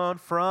 Christ alone,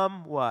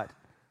 from what?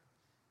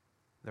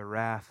 The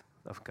wrath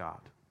of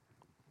God.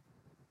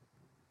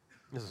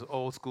 This is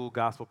old school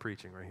gospel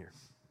preaching right here.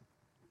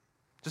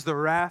 Just the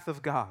wrath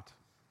of God.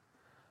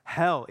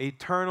 Hell,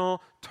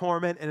 eternal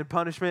torment and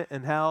punishment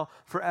in hell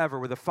forever,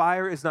 where the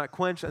fire is not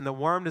quenched and the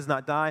worm does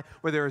not die,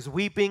 where there is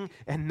weeping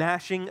and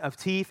gnashing of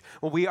teeth,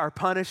 where we are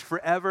punished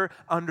forever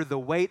under the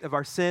weight of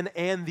our sin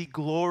and the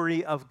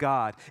glory of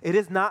God. It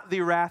is not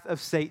the wrath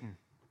of Satan.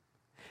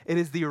 It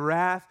is the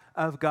wrath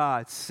of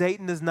God.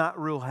 Satan does not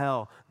rule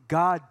hell.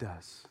 God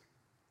does.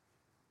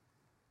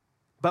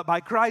 But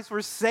by Christ,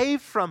 we're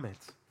saved from it.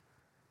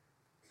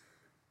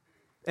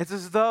 It's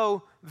as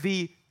though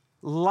the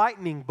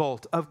lightning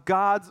bolt of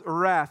God's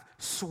wrath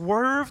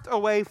swerved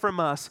away from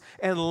us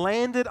and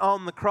landed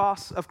on the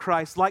cross of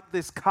Christ like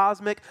this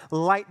cosmic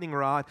lightning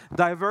rod,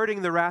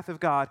 diverting the wrath of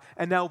God,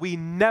 and now we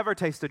never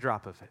taste a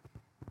drop of it.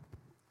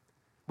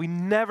 We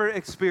never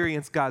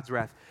experience God's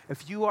wrath.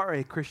 If you are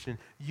a Christian,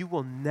 you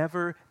will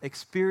never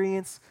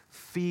experience,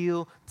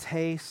 feel,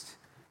 taste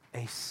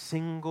a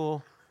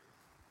single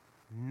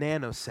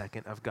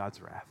nanosecond of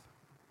God's wrath.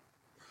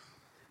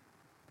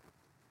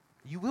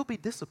 You will be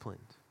disciplined.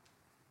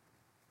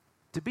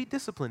 To be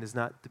disciplined is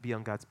not to be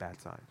on God's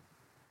bad side,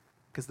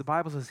 because the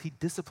Bible says he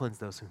disciplines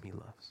those whom he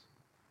loves.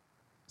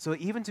 So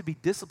even to be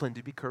disciplined,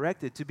 to be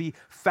corrected, to be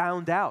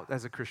found out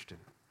as a Christian,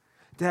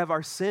 to have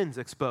our sins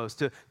exposed,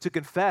 to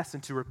confess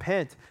and to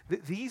repent,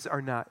 these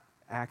are not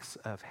acts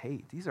of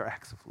hate. These are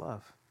acts of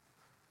love.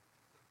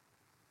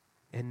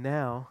 And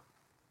now,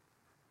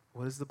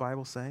 what does the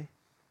Bible say?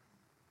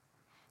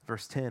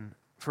 Verse 10,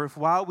 for if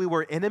while we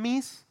were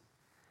enemies,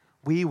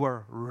 we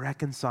were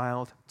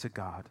reconciled to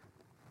God.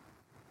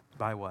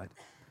 By what?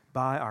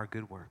 By our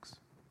good works.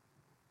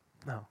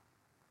 No.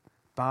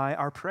 By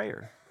our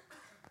prayer.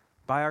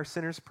 By our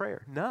sinner's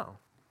prayer. No.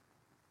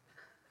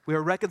 We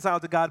are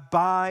reconciled to God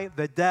by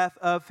the death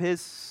of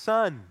his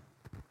Son.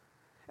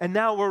 And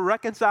now we're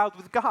reconciled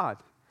with God.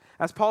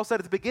 As Paul said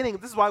at the beginning,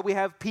 this is why we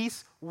have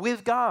peace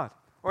with God.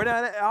 We're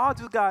not at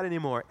odds with God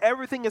anymore.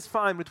 Everything is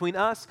fine between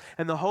us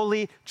and the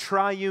holy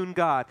triune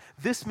God.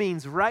 This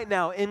means right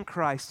now in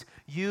Christ,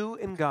 you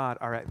and God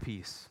are at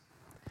peace.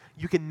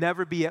 You can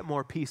never be at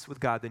more peace with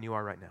God than you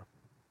are right now.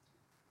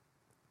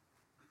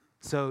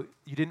 So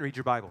you didn't read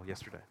your Bible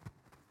yesterday.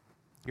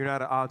 You're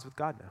not at odds with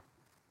God now.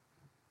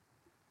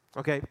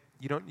 Okay,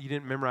 you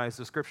didn't memorize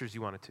the scriptures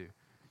you wanted to.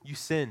 You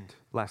sinned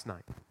last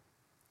night.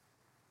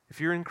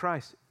 If you're in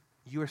Christ,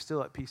 you are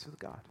still at peace with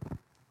God.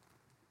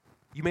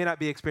 You may not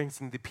be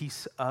experiencing the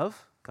peace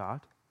of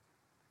God.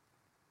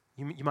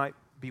 You might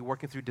be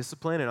working through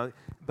discipline,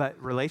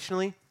 but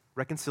relationally,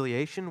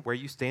 reconciliation, where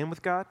you stand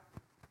with God,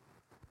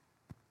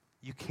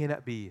 you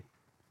cannot be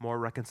more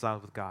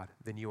reconciled with God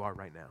than you are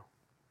right now.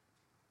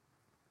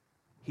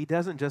 He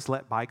doesn't just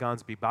let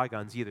bygones be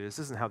bygones either. This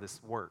isn't how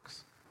this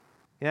works.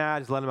 Yeah,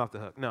 just let him off the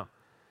hook. No.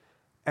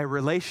 A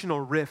relational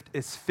rift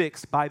is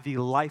fixed by the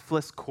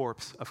lifeless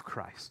corpse of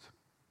Christ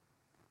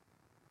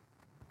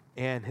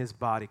and his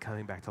body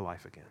coming back to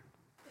life again.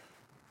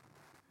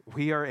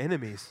 We are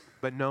enemies,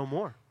 but no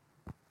more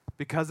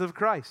because of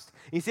Christ.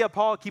 You see how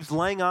Paul keeps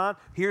laying on,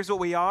 here's what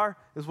we are,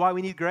 this is why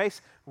we need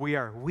grace. We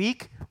are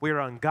weak, we are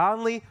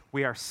ungodly,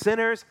 we are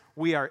sinners,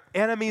 we are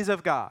enemies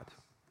of God.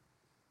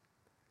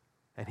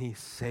 And he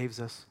saves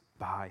us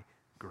by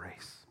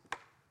grace.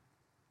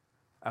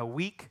 A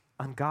weak,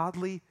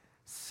 ungodly,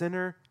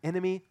 sinner,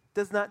 enemy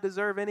does not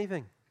deserve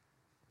anything.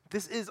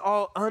 This is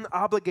all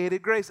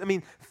unobligated grace. I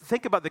mean,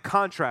 think about the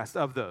contrast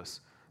of those,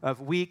 of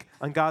weak,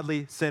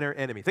 ungodly, sinner,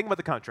 enemy. Think about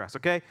the contrast,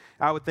 okay?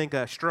 I would think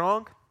a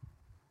strong,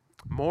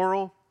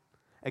 moral,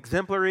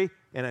 exemplary,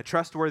 and a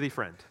trustworthy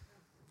friend.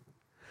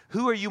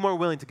 Who are you more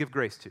willing to give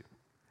grace to?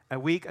 A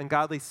weak,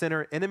 ungodly,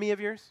 sinner, enemy of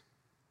yours?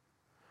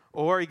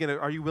 Or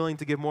are you willing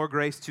to give more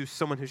grace to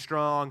someone who's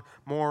strong,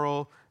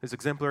 moral, who's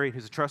exemplary,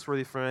 who's a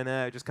trustworthy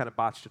friend, just kind of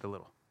botched it a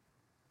little?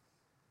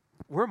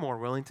 We're more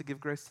willing to give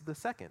grace to the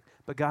second.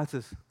 But God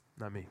says,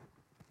 not me.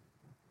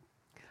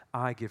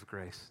 I give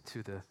grace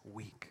to the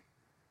weak,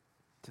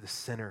 to the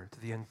sinner, to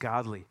the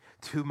ungodly,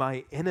 to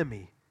my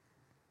enemy.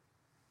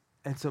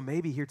 And so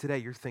maybe here today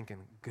you're thinking,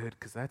 good,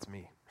 because that's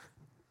me.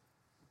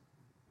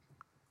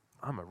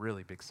 I'm a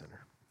really big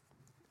sinner.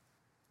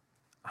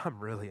 I'm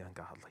really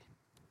ungodly.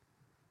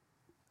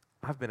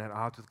 I've been at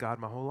odds with God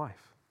my whole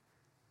life.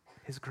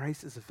 His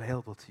grace is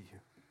available to you.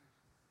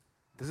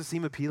 Does it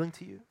seem appealing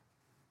to you?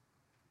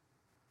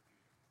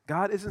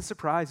 God isn't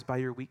surprised by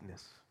your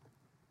weakness.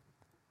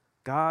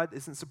 God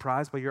isn't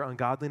surprised by your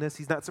ungodliness.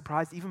 He's not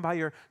surprised even by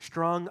your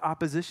strong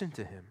opposition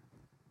to him.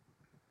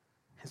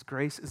 His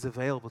grace is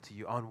available to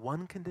you on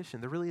one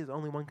condition. There really is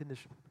only one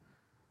condition: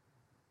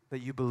 that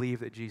you believe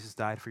that Jesus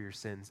died for your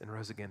sins and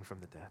rose again from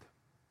the dead.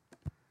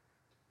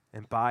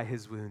 And by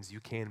his wounds,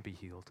 you can be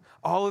healed.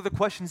 All of the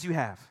questions you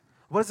have,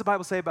 what does the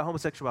Bible say about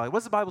homosexuality? What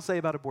does the Bible say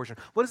about abortion?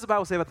 What does the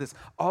Bible say about this?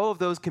 All of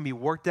those can be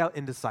worked out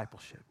in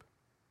discipleship.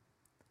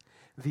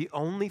 The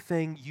only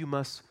thing you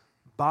must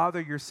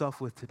bother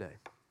yourself with today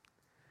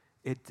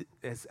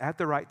is at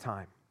the right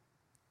time,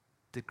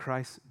 did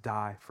Christ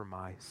die for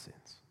my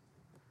sins?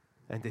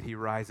 And did he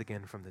rise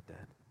again from the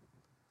dead?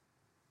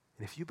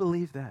 And if you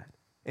believe that,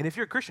 and if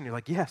you're a Christian, you're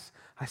like, yes,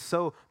 I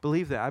so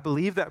believe that. I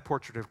believe that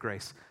portrait of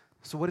grace.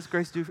 So what does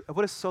grace do?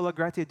 What does sola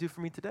gratia do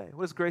for me today?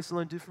 What does grace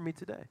alone do for me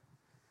today?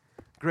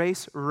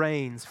 Grace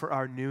reigns for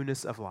our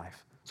newness of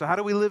life. So how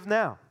do we live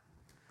now?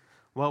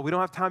 Well, we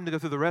don't have time to go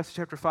through the rest of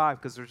chapter 5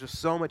 because there's just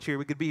so much here.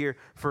 We could be here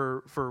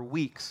for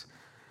weeks.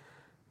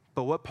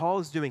 But what Paul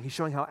is doing, he's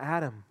showing how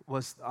Adam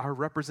was our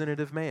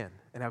representative man.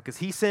 And how because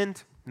he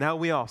sinned, now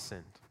we all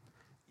sinned.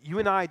 You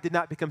and I did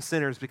not become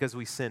sinners because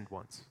we sinned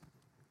once.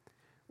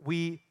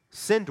 We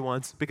sinned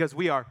once because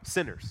we are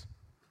sinners.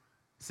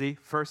 See,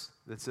 first,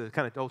 it's a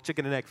kind of old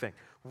chicken and egg thing.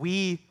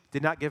 We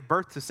did not give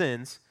birth to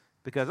sins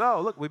because, oh,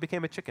 look, we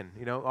became a chicken,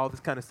 all this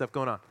kind of stuff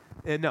going on.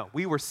 And no,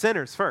 we were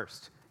sinners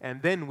first,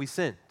 and then we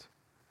sinned.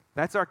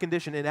 That's our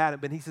condition in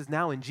Adam. But he says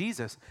now in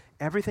Jesus,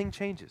 everything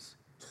changes.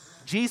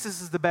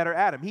 Jesus is the better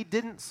Adam. He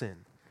didn't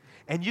sin.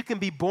 And you can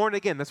be born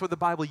again. That's what the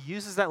Bible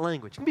uses that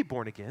language. You can be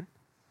born again.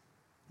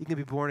 You can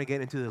be born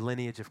again into the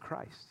lineage of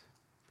Christ.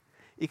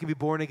 You can be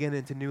born again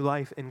into new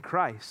life in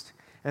Christ.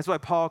 And that's why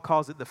Paul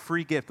calls it the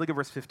free gift. Look at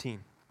verse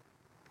 15.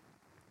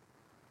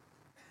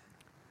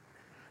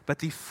 But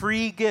the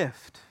free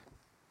gift,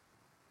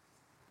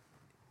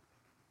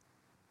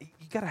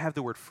 you got to have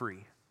the word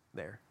free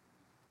there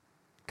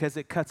because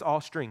it cuts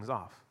all strings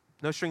off.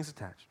 No strings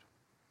attached.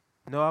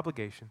 No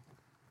obligation.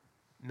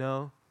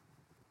 No,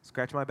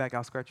 scratch my back,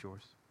 I'll scratch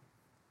yours.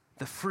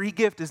 The free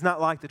gift is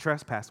not like the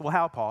trespass. Well,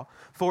 how, Paul?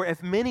 For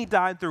if many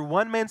died through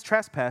one man's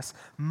trespass,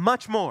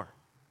 much more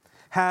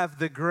have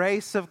the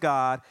grace of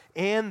God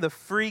and the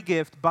free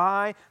gift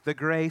by the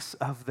grace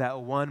of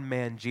that one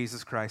man,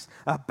 Jesus Christ,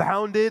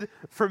 abounded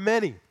for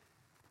many.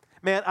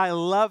 Man, I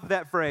love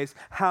that phrase,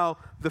 how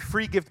the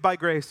free gift by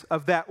grace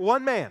of that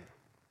one man.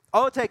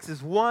 All it takes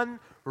is one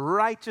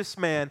righteous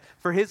man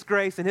for his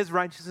grace and his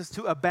righteousness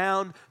to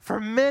abound for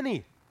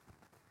many.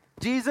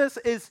 Jesus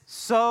is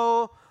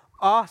so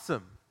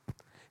awesome.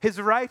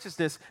 His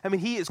righteousness,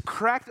 he is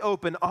cracked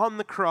open on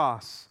the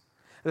cross.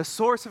 The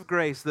source of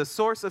grace, the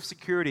source of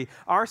security,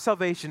 our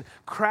salvation,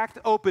 cracked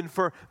open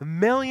for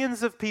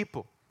millions of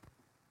people.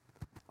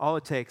 All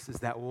it takes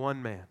is that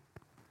one man.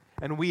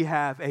 And we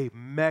have a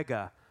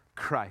mega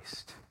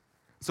Christ.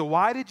 So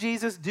why did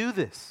Jesus do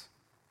this?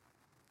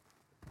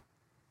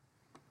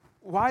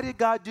 Why did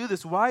God do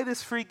this? Why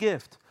this free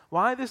gift?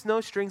 Why this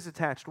no strings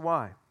attached?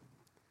 Why?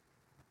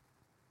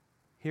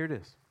 Here it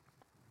is.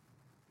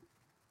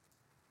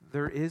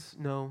 There is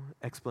no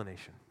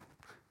explanation.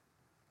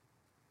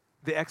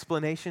 The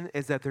explanation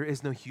is that there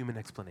is no human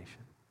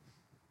explanation,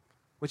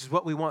 which is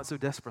what we want so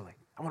desperately.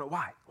 I want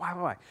to,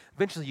 why?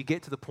 Eventually you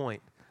get to the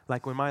point,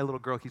 like when my little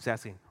girl keeps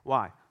asking,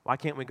 why? Why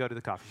can't we go to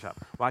the coffee shop?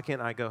 Why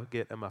can't I go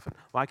get a muffin?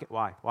 Why?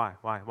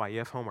 You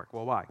have homework.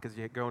 Well, why? Because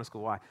you're going to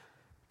school. Why?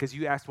 Because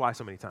you asked why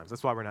so many times.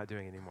 That's why we're not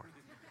doing it anymore.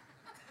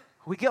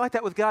 We get like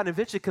that with God, and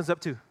eventually it comes up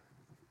to,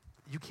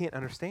 you can't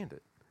understand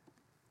it.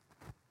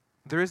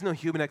 There is no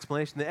human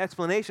explanation. The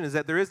explanation is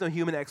that there is no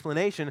human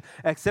explanation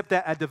except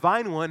that a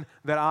divine one,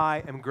 that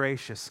I am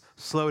gracious,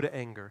 slow to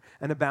anger,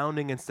 and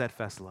abounding in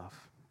steadfast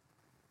love.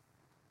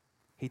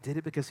 He did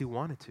it because he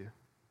wanted to.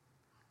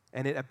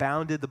 And it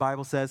abounded, the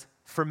Bible says,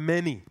 for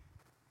many.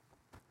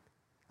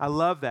 I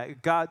love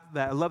that.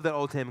 I love that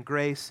old hymn,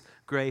 grace,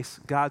 grace,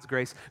 God's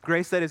grace.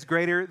 Grace that is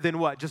greater than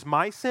what? Just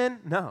my sin?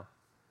 No.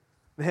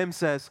 The hymn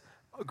says,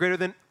 greater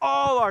than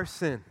all our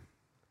sin.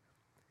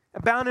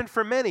 Abounding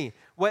for many.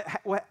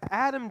 What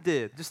Adam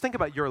did, just think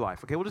about your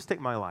life, okay? We'll just take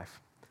my life.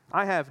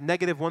 I have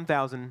negative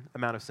 1,000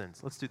 amount of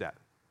sins. Let's do that.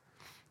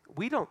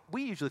 We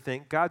usually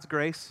think God's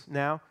grace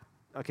now,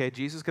 okay,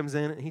 Jesus comes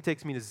in and he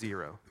takes me to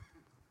zero.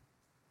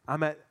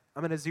 I'm at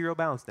a zero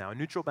balance now, a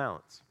neutral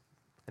balance.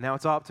 And now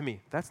it's all up to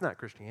me. That's not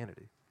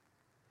Christianity.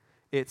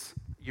 It's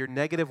your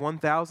negative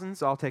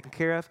 1,000s all taken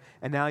care of,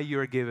 and now you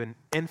are given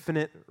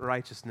infinite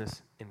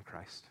righteousness in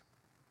Christ.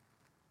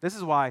 This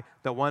is why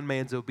the one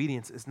man's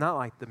obedience is not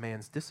like the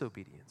man's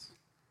disobedience.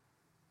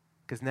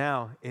 Because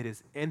now it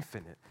is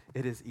infinite.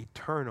 It is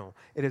eternal.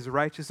 It is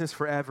righteousness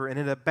forever, and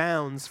it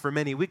abounds for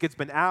many. We could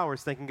spend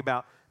hours thinking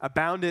about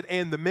abounded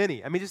and the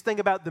many. Just think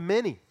about the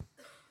many.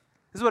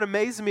 This is what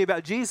amazes me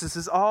about Jesus,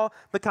 is all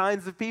the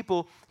kinds of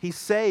people he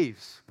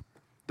saves.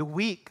 The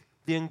weak,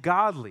 the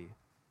ungodly,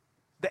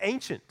 the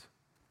ancient.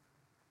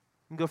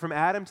 You can go from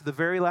Adam to the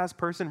very last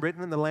person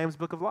written in the Lamb's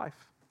Book of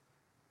Life.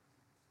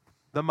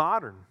 The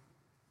modern.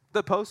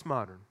 The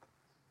postmodern,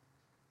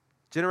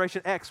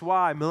 Generation X,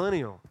 Y,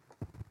 millennial,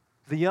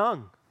 the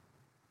young,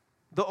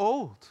 the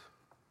old,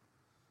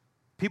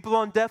 people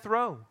on death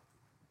row,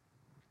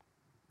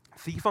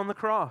 thief on the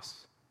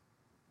cross,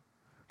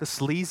 the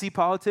sleazy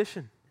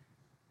politician,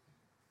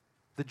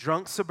 the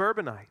drunk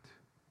suburbanite,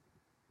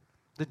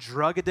 the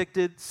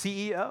drug-addicted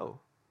CEO,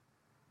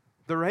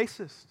 the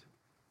racist,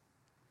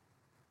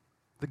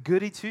 the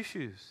goody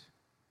two-shoes,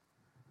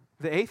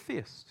 the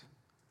atheist,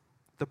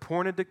 the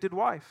porn-addicted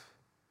wife,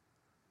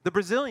 the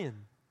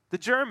Brazilian, the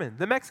German,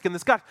 the Mexican, the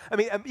Scotch. I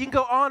mean, you can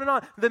go on and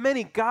on. The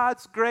many,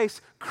 God's grace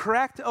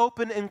cracked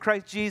open in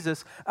Christ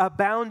Jesus,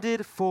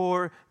 abounded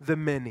for the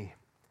many.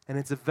 And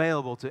it's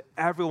available to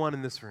everyone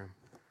in this room.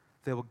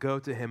 They will go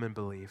to him and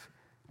believe.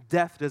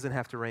 Death doesn't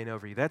have to reign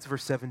over you. That's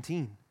verse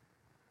 17.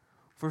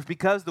 For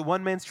because the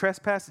one man's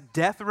trespass,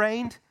 death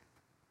reigned.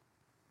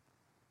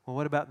 Well,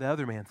 what about the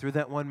other man? Through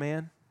that one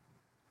man,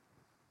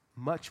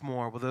 much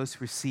more will those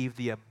who receive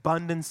the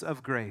abundance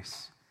of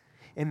grace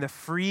and the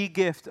free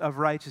gift of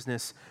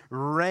righteousness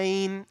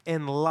reign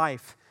in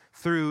life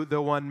through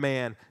the one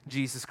man,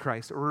 Jesus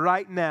Christ.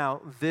 Right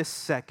now, this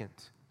second,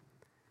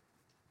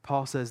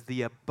 Paul says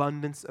the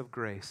abundance of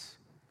grace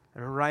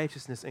and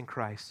righteousness in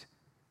Christ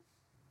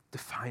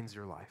defines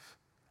your life.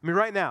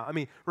 Right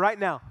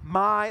now,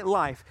 my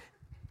life,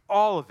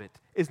 all of it,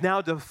 is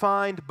now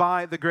defined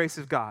by the grace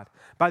of God,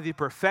 by the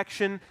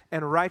perfection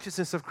and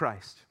righteousness of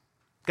Christ.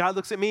 God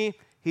looks at me,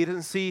 he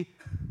doesn't see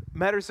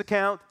Metter's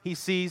account, he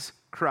sees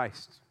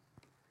Christ,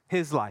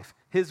 his life,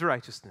 his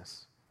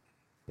righteousness.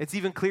 It's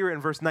even clearer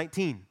in verse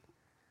 19.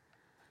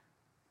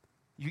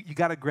 You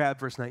got to grab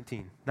verse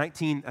 19.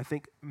 19, I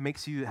think,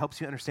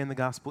 helps you understand the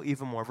gospel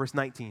even more. Verse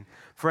 19,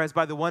 for as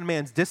by the one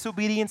man's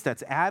disobedience,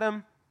 that's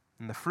Adam,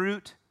 and the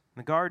fruit in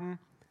the garden,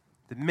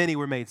 the many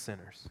were made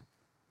sinners.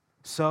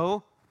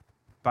 So,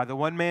 by the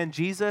one man,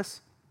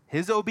 Jesus,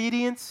 his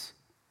obedience,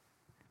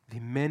 the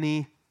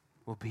many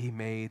will be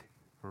made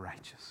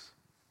righteous.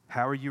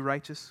 How are you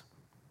righteous?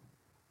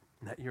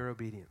 Not your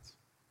obedience.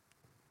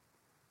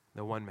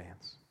 The one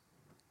man's.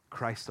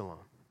 Christ alone.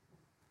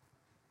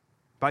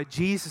 By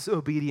Jesus'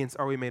 obedience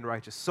are we made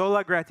righteous.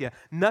 Sola gratia,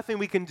 nothing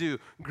we can do.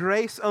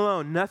 Grace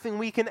alone, nothing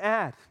we can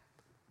add.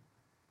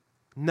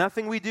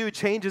 Nothing we do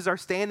changes our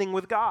standing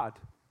with God.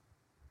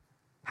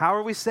 How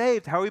are we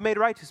saved? How are we made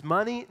righteous?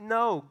 Money?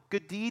 No.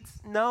 Good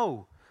deeds?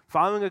 No.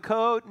 Following a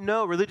code?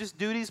 No. Religious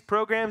duties,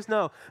 programs?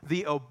 No.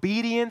 The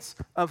obedience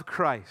of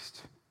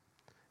Christ.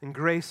 And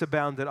grace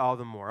abounded all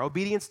the more.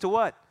 Obedience to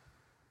what?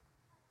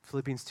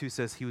 Philippians 2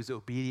 says he was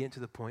obedient to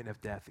the point of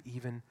death,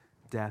 even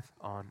death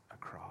on a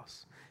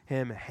cross.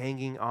 Him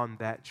hanging on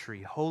that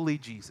tree. Holy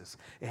Jesus,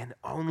 and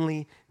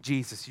only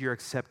Jesus. You're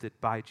accepted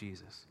by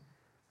Jesus.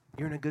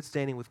 You're in a good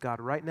standing with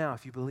God right now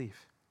if you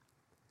believe.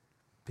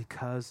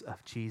 Because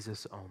of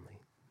Jesus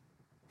only.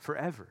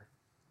 Forever.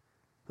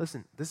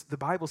 Listen, the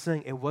Bible's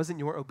saying it wasn't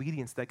your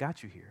obedience that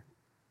got you here.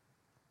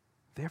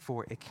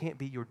 Therefore, it can't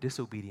be your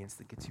disobedience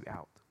that gets you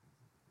out.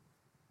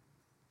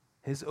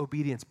 His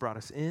obedience brought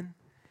us in,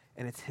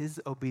 and it's his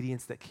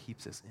obedience that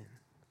keeps us in.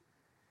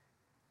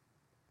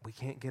 We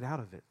can't get out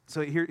of it.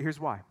 So here's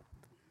why.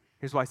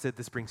 Here's why I said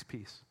this brings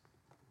peace.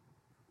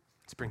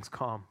 This brings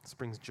calm. This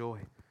brings joy.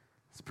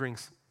 This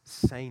brings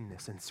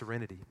saneness and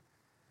serenity.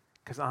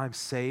 Because I'm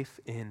safe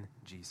in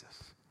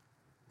Jesus.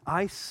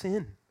 I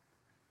sin.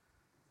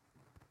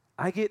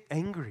 I get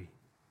angry.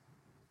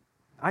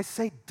 I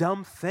say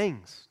dumb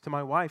things to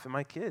my wife and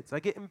my kids. I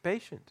get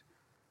impatient.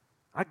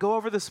 I go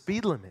over the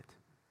speed limit.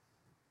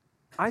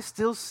 I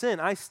still sin.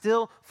 I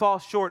still fall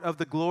short of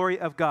the glory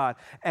of God.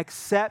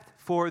 Except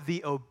for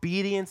the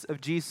obedience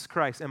of Jesus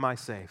Christ am I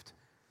saved.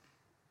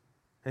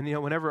 And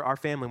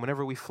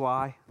whenever we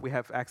fly, we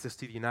have access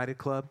to the United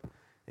Club,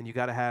 and you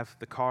got to have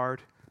the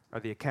card or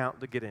the account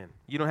to get in.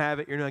 You don't have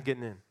it, you're not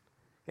getting in.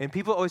 And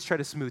people always try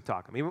to smooth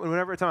talk. I mean,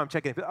 whenever time I'm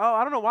checking in,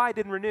 I don't know why I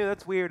didn't renew.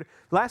 That's weird.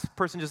 Last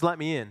person just let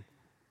me in.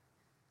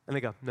 And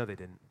they go, no, they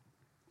didn't.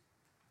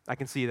 I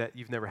can see that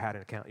you've never had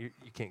an account. You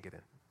can't get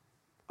in.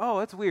 Oh,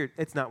 that's weird.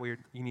 It's not weird.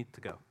 You need to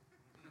go.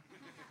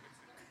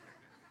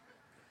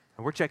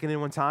 And we're checking in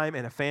one time,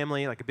 and a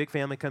family, like a big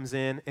family, comes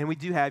in, and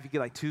you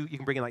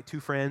can bring in 2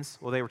 friends.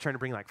 Well, they were trying to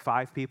bring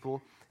 5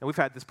 people. And we've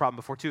had this problem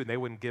before, too, and they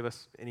wouldn't give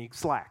us any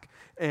slack.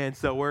 And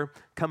so we're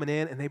coming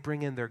in, and they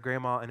bring in their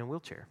grandma in a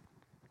wheelchair.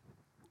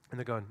 And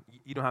they're going,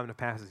 you don't have enough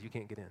passes, you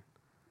can't get in.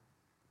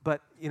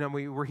 But,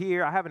 we're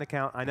here, I have an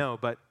account, I know,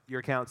 but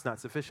your account's not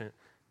sufficient.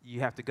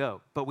 You have to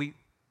go. But we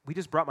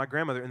just brought my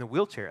grandmother in the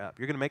wheelchair up.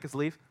 You're going to make us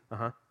leave?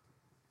 Uh-huh.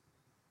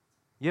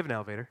 You have an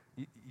elevator.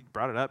 You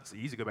brought it up. It's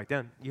easy to go back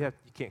down. You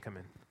can't come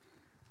in.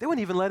 They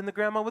wouldn't even let in the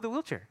grandma with a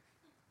wheelchair.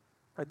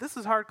 This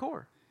is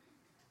hardcore.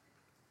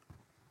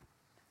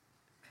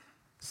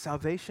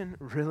 Salvation,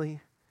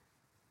 really,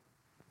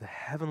 the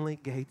heavenly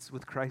gates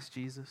with Christ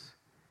Jesus,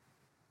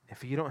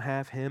 if you don't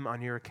have him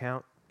on your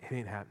account, it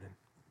ain't happening.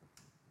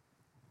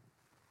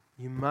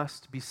 You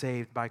must be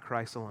saved by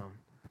Christ alone.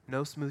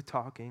 No smooth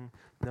talking,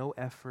 no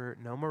effort,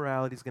 no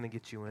morality is going to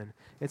get you in.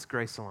 It's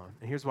grace alone.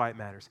 And here's why it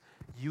matters.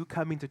 You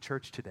coming to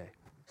church today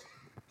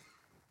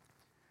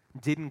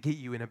didn't get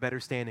you in a better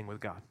standing with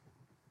God.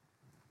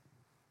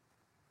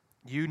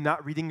 You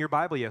not reading your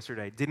Bible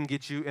yesterday didn't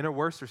get you in a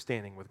worse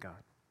standing with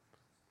God.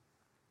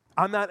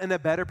 I'm not in a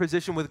better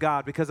position with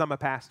God because I'm a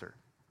pastor.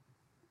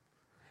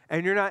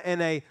 And you're not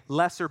in a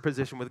lesser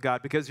position with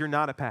God because you're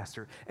not a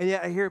pastor. And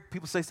yet I hear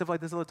people say stuff like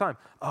this all the time.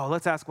 Oh,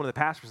 let's ask one of the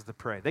pastors to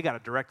pray. They got a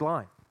direct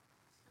line.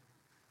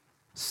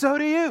 So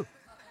do you.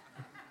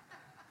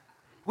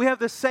 We have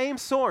the same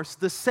source,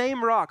 the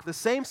same rock, the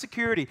same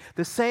security,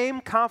 the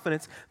same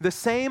confidence, the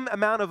same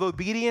amount of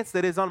obedience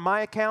that is on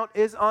my account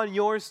is on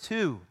yours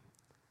too.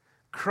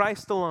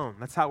 Christ alone.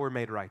 That's how we're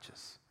made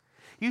righteous.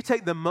 You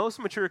take the most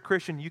mature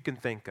Christian you can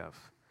think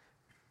of,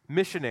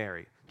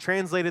 missionary,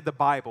 translated the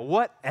Bible,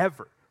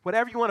 whatever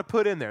you want to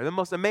put in there, the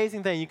most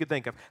amazing thing you could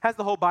think of, has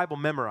the whole Bible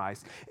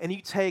memorized, and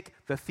you take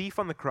the thief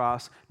on the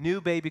cross,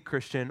 new baby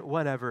Christian,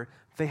 whatever,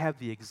 they have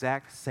the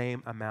exact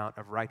same amount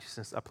of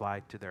righteousness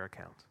applied to their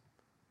account.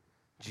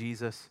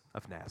 Jesus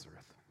of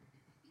Nazareth.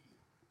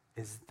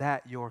 Is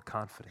that your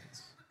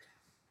confidence?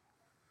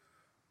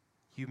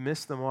 You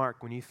miss the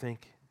mark when you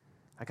think,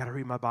 I got to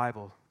read my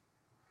Bible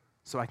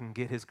so I can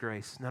get his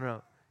grace.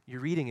 No.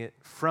 You're reading it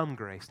from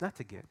grace, not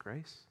to get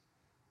grace.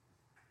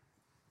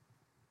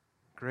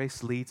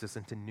 Grace leads us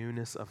into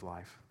newness of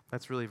life.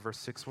 That's really verse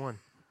 6:1.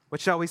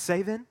 What shall we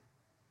say then?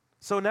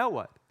 So now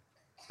what?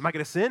 Am I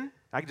going to sin?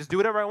 I can just do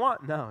whatever I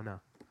want? No.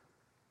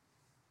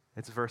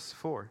 It's verse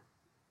 4.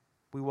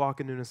 We walk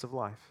in newness of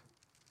life.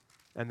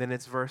 And then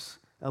it's verse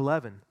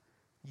 11.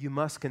 You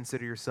must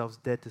consider yourselves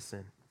dead to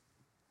sin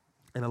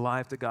and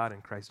alive to God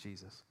in Christ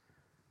Jesus.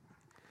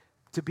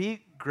 To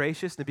be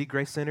gracious and to be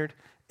grace-centered,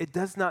 it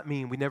does not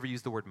mean we never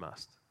use the word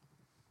must.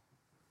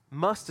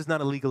 Must is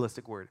not a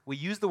legalistic word. We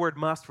use the word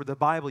must where the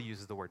Bible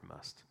uses the word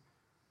must.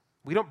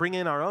 We don't bring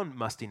in our own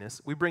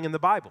mustiness. We bring in the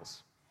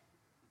Bible's.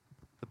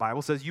 The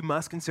Bible says you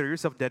must consider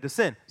yourself dead to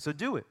sin, so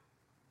do it.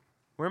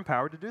 We're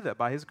empowered to do that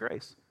by his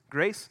grace.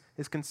 Grace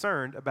is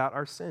concerned about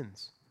our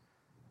sins.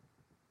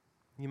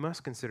 You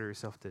must consider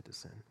yourself dead to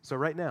sin. So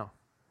right now,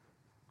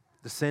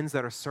 the sins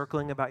that are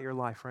circling about your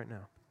life right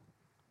now,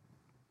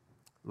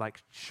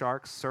 like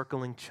sharks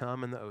circling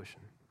chum in the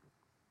ocean,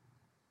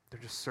 they're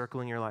just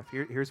circling your life.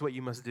 Here's what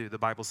you must do, the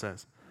Bible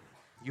says.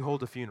 You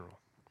hold a funeral.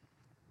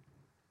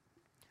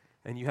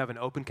 And you have an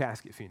open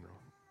casket funeral.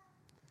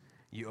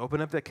 You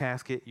open up that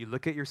casket, you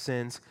look at your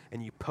sins,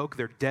 and you poke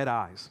their dead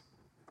eyes.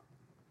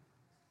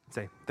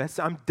 Say,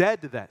 I'm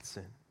dead to that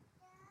sin.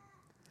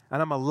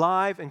 And I'm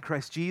alive in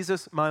Christ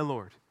Jesus, my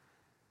Lord.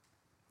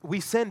 We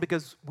sin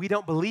because we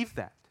don't believe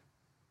that.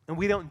 And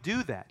we don't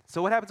do that.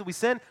 So what happens when we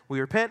sin?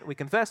 We repent, we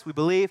confess, we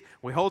believe,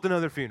 we hold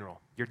another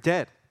funeral. You're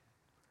dead.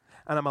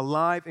 And I'm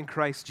alive in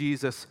Christ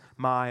Jesus,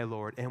 my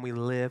Lord. And we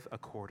live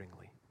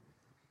accordingly.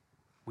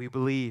 We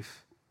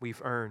believe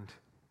we've earned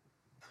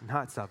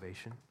not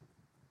salvation.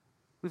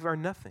 We've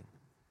earned nothing.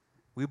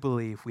 We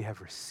believe we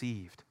have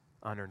received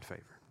unearned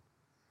favor.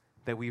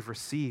 That we've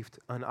received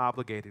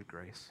unobligated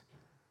grace.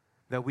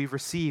 That we've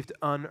received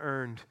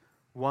unearned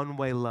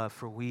one-way love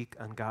for weak,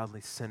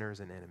 ungodly sinners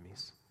and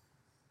enemies.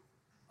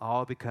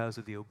 All because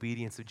of the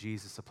obedience of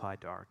Jesus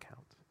applied to our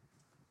account.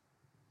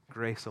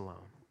 Grace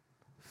alone,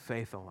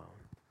 faith alone,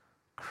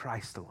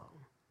 Christ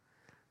alone.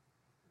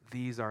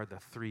 These are the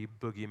three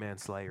boogeyman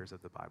slayers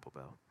of the Bible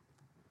Belt,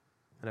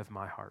 and of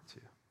my heart too,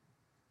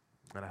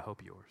 and I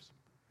hope yours.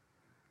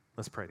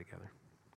 Let's pray together.